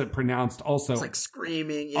 Like it's a pronounced also. It's like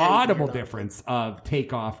screaming. Audible difference of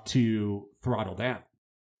takeoff to throttle down.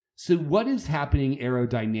 So what is happening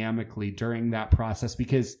aerodynamically during that process?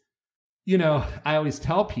 Because I always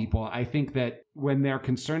tell people, I think that when they're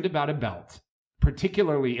concerned about a belt,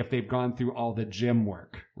 particularly if they've gone through all the gym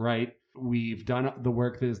work, right? We've done the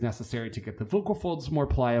work that is necessary to get the vocal folds more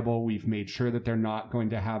pliable. We've made sure that they're not going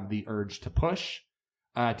to have the urge to push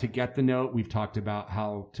to get the note. We've talked about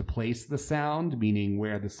how to place the sound, meaning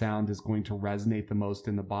where the sound is going to resonate the most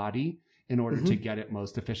in the body in order to get it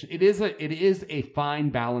most efficient. It is a fine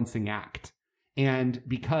balancing act. And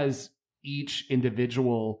because each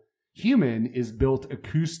individual human is built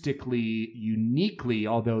acoustically uniquely,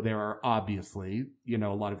 although there are obviously, a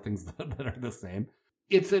lot of things that are the same,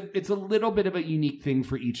 it's a little bit of a unique thing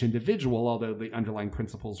for each individual, although the underlying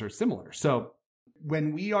principles are similar. So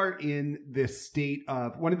when we are in this state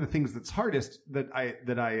of, one of the things that's hardest that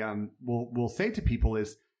I will say to people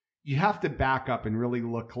is, you have to back up and really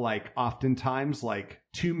look oftentimes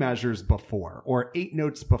 2 measures before or 8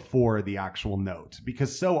 notes before the actual note,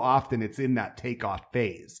 because so often it's in that takeoff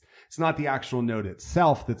phase. It's not the actual note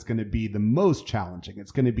itself that's going to be the most challenging.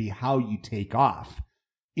 It's going to be how you take off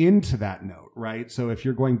into that note, right? So if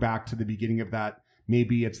you're going back to the beginning of that,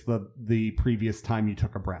 maybe it's the previous time you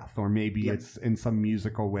took a breath, or maybe it's in some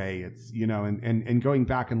musical way. It's, and going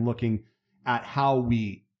back and looking at how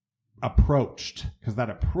we approached, because that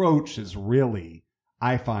approach is really,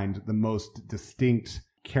 I find, the most distinct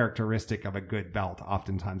characteristic of a good belt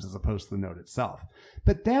oftentimes, as opposed to the note itself.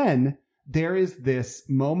 But then there is this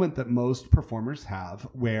moment that most performers have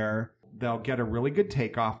where they'll get a really good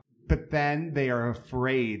takeoff, but then they are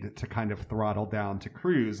afraid to kind of throttle down to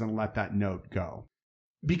cruise and let that note go,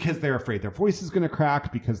 because they're afraid their voice is going to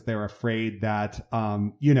crack, because they're afraid that,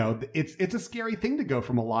 it's a scary thing to go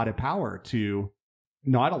from a lot of power to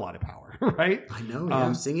not a lot of power, right? I know.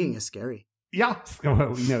 Yeah, singing is scary. Yeah.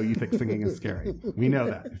 We know you think singing is scary. We know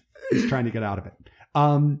that. He's trying to get out of it.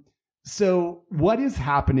 So what is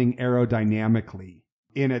happening aerodynamically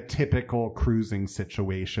in a typical cruising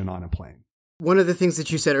situation on a plane? One of the things that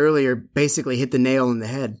you said earlier basically hit the nail on the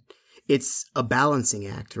head. It's a balancing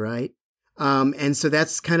act, right? And so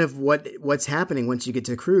that's kind of what's happening once you get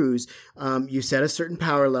to cruise. You set a certain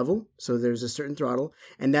power level, so there's a certain throttle,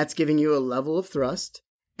 and that's giving you a level of thrust.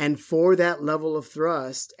 And for that level of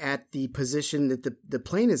thrust at the position that the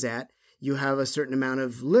plane is at, you have a certain amount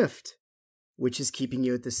of lift, which is keeping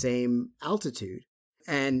you at the same altitude.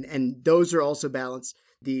 And those are also balanced.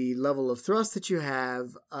 The level of thrust that you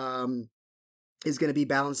have is going to be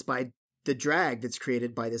balanced by the drag that's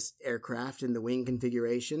created by this aircraft and the wing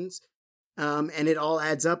configurations. And it all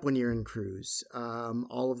adds up when you're in cruise.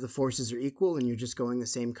 All of the forces are equal, and you're just going the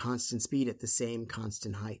same constant speed at the same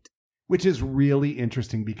constant height. Which is really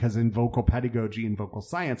interesting, because in vocal pedagogy and vocal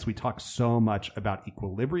science, we talk so much about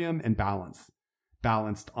equilibrium and balance.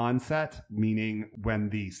 Balanced onset, meaning when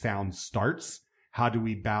the sound starts, how do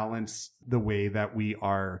we balance the way that we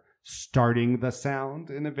are starting the sound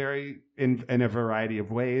in a variety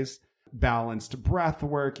of ways? Balanced breath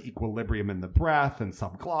work, equilibrium in the breath, and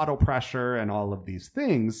subglottal pressure, and all of these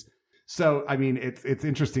things. So, I mean, it's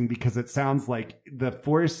interesting, because it sounds like the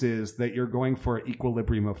forces that you're going for,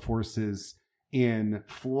 equilibrium of forces in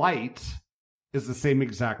flight, is the same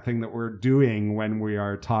exact thing that we're doing when we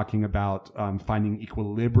are talking about finding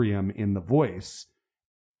equilibrium in the voice.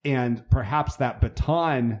 And perhaps that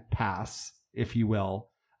baton pass, if you will,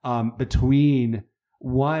 between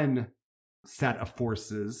one set of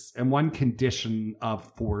forces and one condition of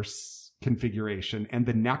force configuration and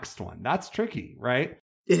the next one. That's tricky, right?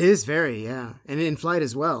 It is very, yeah. And in flight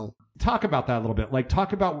as well. Talk about that a little bit.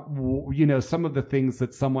 Talk about, some of the things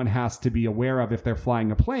that someone has to be aware of if they're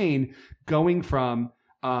flying a plane, going from,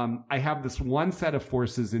 I have this one set of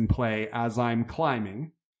forces in play as I'm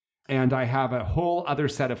climbing, and I have a whole other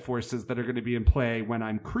set of forces that are going to be in play when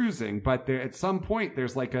I'm cruising. But at some point,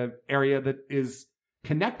 there's a area that is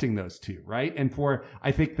connecting those two, right? And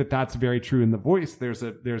I think that's very true in the voice. There's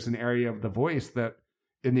an area of the voice that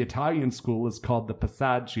in the Italian school is called the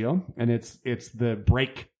passaggio, and it's the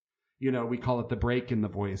break. We call it the break in the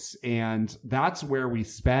voice, and that's where we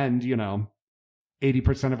spend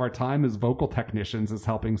 80% of our time as vocal technicians is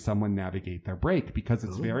helping someone navigate their break, because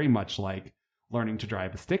it's very much like learning to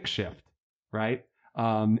drive a stick shift, right?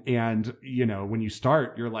 And when you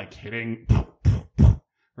start, you're hitting,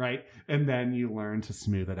 right? And then you learn to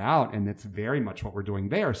smooth it out. And it's very much what we're doing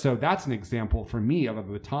there. So that's an example for me of a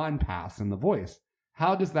baton pass in the voice.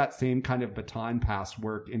 How does that same kind of baton pass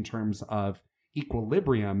work in terms of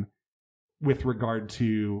equilibrium with regard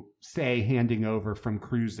to, say, handing over from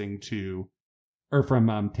cruising to, or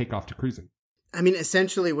from takeoff to cruising? I mean,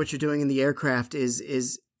 essentially what you're doing in the aircraft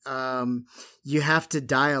is you have to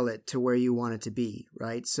dial it to where you want it to be,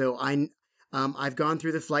 right? So I've gone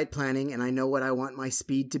through the flight planning, and I know what I want my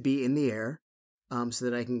speed to be in the air, so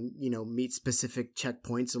that I can, meet specific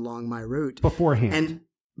checkpoints along my route.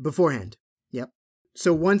 Beforehand. Yep.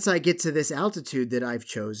 So once I get to this altitude that I've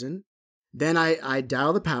chosen, then I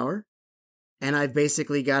dial the power, and I've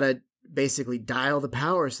basically got to dial the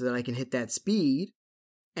power so that I can hit that speed.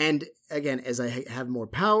 And again, as I have more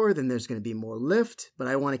power, then there's going to be more lift, but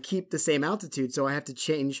I want to keep the same altitude. So I have to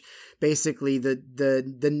change basically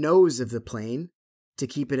the nose of the plane to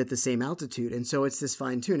keep it at the same altitude. And so it's this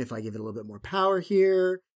fine tune. If I give it a little bit more power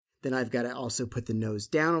here, then I've got to also put the nose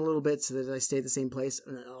down a little bit so that I stay at the same place.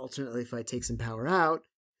 And alternately, if I take some power out,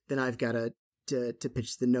 then I've got to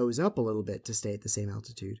pitch the nose up a little bit to stay at the same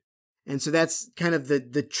altitude. And so that's kind of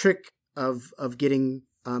the trick of getting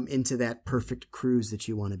into that perfect cruise that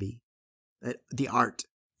you want to be. The art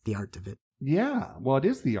of it. Yeah, well, it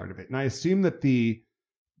is the art of it. And I assume that the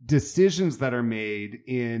decisions that are made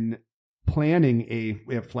in planning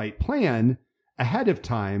a flight plan ahead of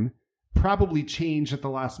time probably change at the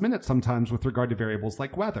last minute sometimes with regard to variables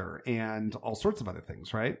like weather and all sorts of other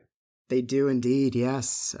things, right? They do indeed,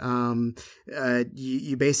 yes.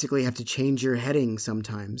 You basically have to change your heading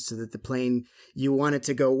sometimes so that the plane, you want it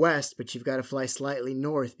to go west, but you've got to fly slightly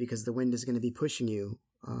north because the wind is going to be pushing you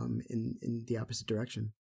in the opposite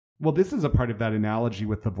direction. Well, this is a part of that analogy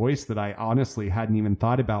with the voice that I honestly hadn't even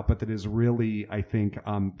thought about, but that is really, I think,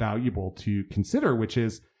 valuable to consider, which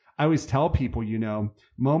is I always tell people,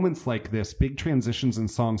 moments like this, big transitions in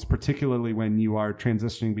songs, particularly when you are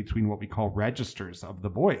transitioning between what we call registers of the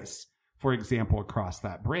voice, for example, across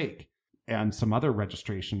that break and some other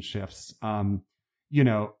registration shifts,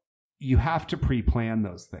 you have to pre-plan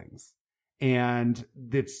those things. And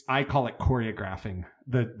I call it choreographing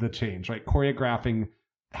the change, right? Choreographing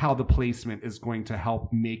how the placement is going to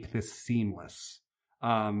help make this seamless,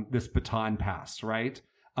 this baton pass, right?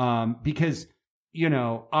 Because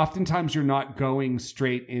oftentimes you're not going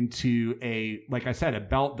straight into like I said, a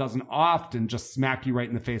belt doesn't often just smack you right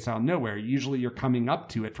in the face out of nowhere. Usually you're coming up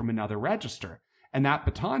to it from another register. And that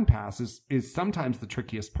baton pass is sometimes the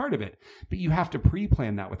trickiest part of it. But you have to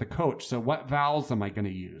pre-plan that with a coach. So what vowels am I going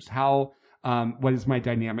to use? What is my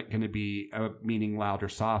dynamic going to be, meaning loud or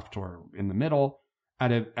soft or in the middle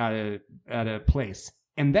at a place?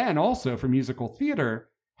 And then also for musical theater,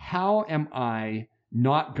 how am I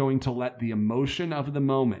not going to let the emotion of the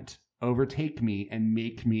moment overtake me and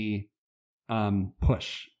make me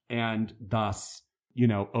push and thus,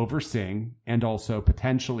 oversing, and also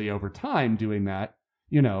potentially over time doing that,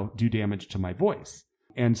 do damage to my voice.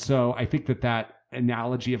 And so I think that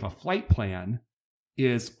analogy of a flight plan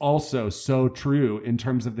is also so true in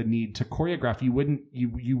terms of the need to choreograph. You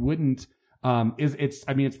wouldn't it's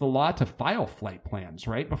the law to file flight plans,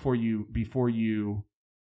 right? Before you,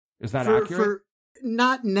 is that accurate?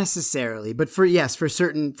 Not necessarily, but for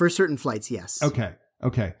certain flights, yes. Okay.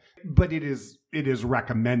 But it is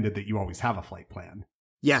recommended that you always have a flight plan.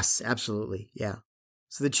 Yes, absolutely. Yeah.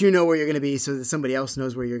 So that you know where you're going to be, so that somebody else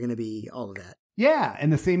knows where you're going to be, all of that. Yeah.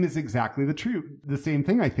 And the same is exactly the same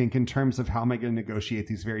thing, I think, in terms of how am I going to negotiate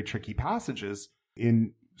these very tricky passages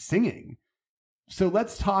in singing. So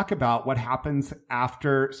let's talk about what happens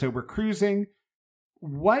after. So we're cruising.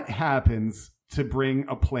 What happens to bring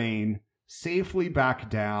a plane safely back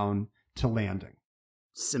down to landing?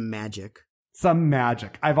 Some magic.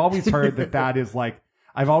 I've always heard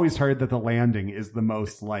I've always heard that the landing is the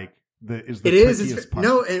most like the trickiest part.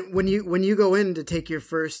 No, and when you go in to take your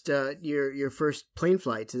first your first plane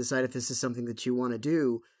flight to decide if this is something that you want to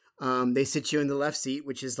do, they sit you in the left seat,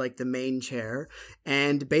 which is like the main chair,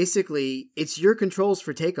 and basically it's your controls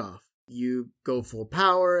for takeoff. You go full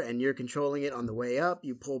power and you're controlling it on the way up.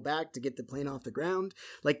 You pull back to get the plane off the ground.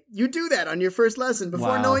 Like you do that on your first lesson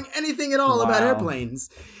before knowing anything at all about airplanes.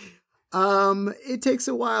 It takes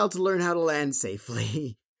a while to learn how to land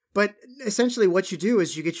safely. But essentially what you do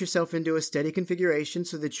is you get yourself into a steady configuration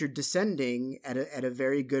so that you're descending at a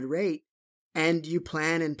very good rate. And you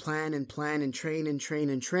plan and plan and plan and train and train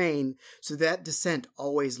and train so that descent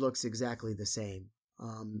always looks exactly the same.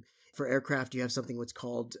 For aircraft, you have something what's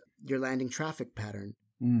called your landing traffic pattern.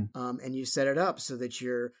 And you set it up so that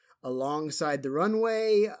you're alongside the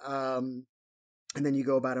runway, and then you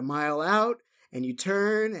go about a mile out, and you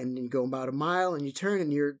turn, and you go about a mile, and you turn,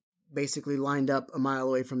 and you're basically lined up a mile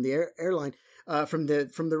away from the airline, from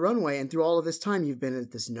the runway. And through all of this time, you've been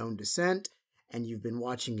at this known descent, and you've been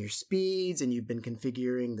watching your speeds, and you've been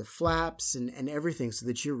configuring the flaps and everything so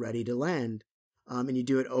that you're ready to land. And you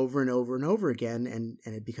do it over and over and over again, and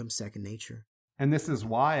it becomes second nature. And this is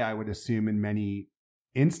why I would assume in many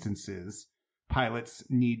instances, pilots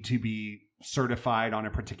need to be certified on a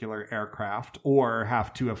particular aircraft or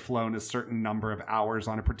have to have flown a certain number of hours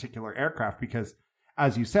on a particular aircraft. Because,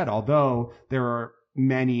 as you said, although there are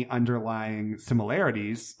many underlying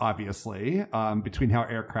similarities, obviously, between how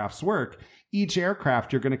aircrafts work, each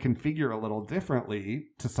aircraft you're going to configure a little differently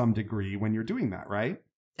to some degree when you're doing that, right?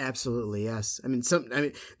 Absolutely, yes. I mean,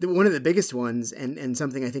 one of the biggest ones, and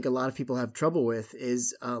something I think a lot of people have trouble with,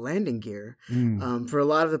 is landing gear. For a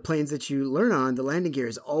lot of the planes that you learn on, the landing gear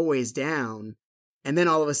is always down, and then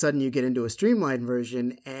all of a sudden you get into a streamlined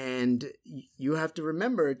version, and you have to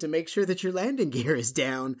remember to make sure that your landing gear is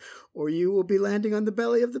down, or you will be landing on the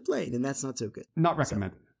belly of the plane, and that's not so good. Not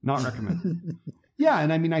recommended. Not recommended. Yeah,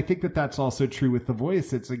 and I mean, I think that that's also true with the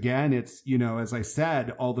voice. It's, you know, as I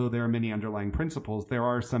said, although there are many underlying principles, there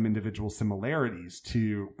are some individual similarities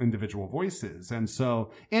to individual voices. And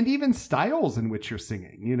so, and even styles in which you're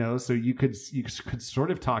singing, you know, so you could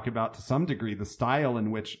sort of talk about to some degree the style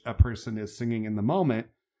in which a person is singing in the moment,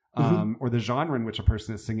 or the genre in which a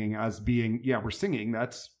person is singing as being, yeah, we're singing,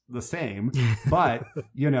 that's the same, but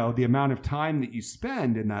you know, the amount of time that you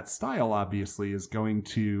spend in that style obviously is going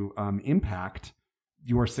to impact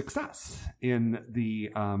your success in the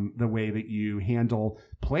way that you handle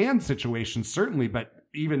planned situations, certainly, but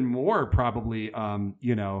even more probably,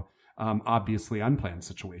 obviously unplanned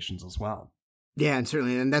situations as well. Yeah, and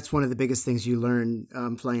certainly, and that's one of the biggest things you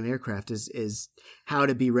learn flying an aircraft is how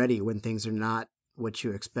to be ready when things are not what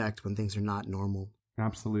you expect, when things are not normal.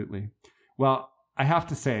 Absolutely. Well, I have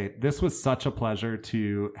to say, this was such a pleasure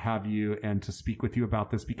to have you and to speak with you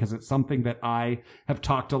about this, because it's something that I have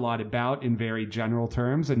talked a lot about in very general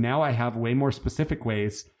terms. And now I have way more specific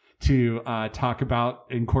ways to talk about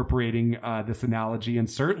incorporating this analogy. And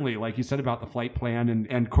certainly, like you said about the flight plan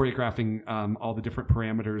and choreographing all the different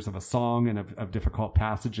parameters of a song and of difficult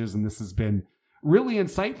passages. And this has been really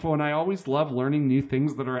insightful. And I always love learning new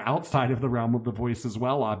things that are outside of the realm of the voice as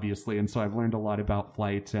well, obviously. And so I've learned a lot about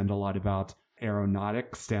flight and a lot about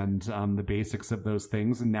aeronautics and the basics of those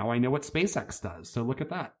things. And now I know what SpaceX does. So look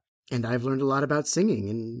at that. And I've learned a lot about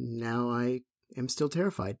singing, and now I am still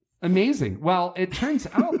terrified. Amazing. Well, it turns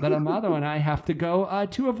out that Amado and I have to go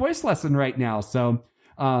to a voice lesson right now. So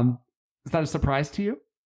is that a surprise to you?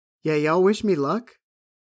 Yeah, y'all wish me luck.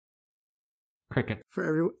 Cricket.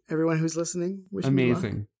 For everyone who's listening, wish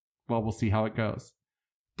Amazing. me luck. Well, we'll see how it goes.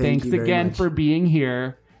 Thanks again for being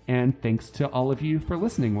here. And thanks to all of you for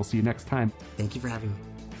listening. We'll see you next time. Thank you for having me.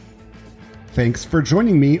 Thanks for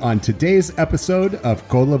joining me on today's episode of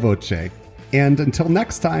Con la Voce. And until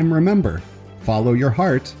next time, remember, follow your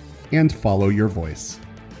heart and follow your voice.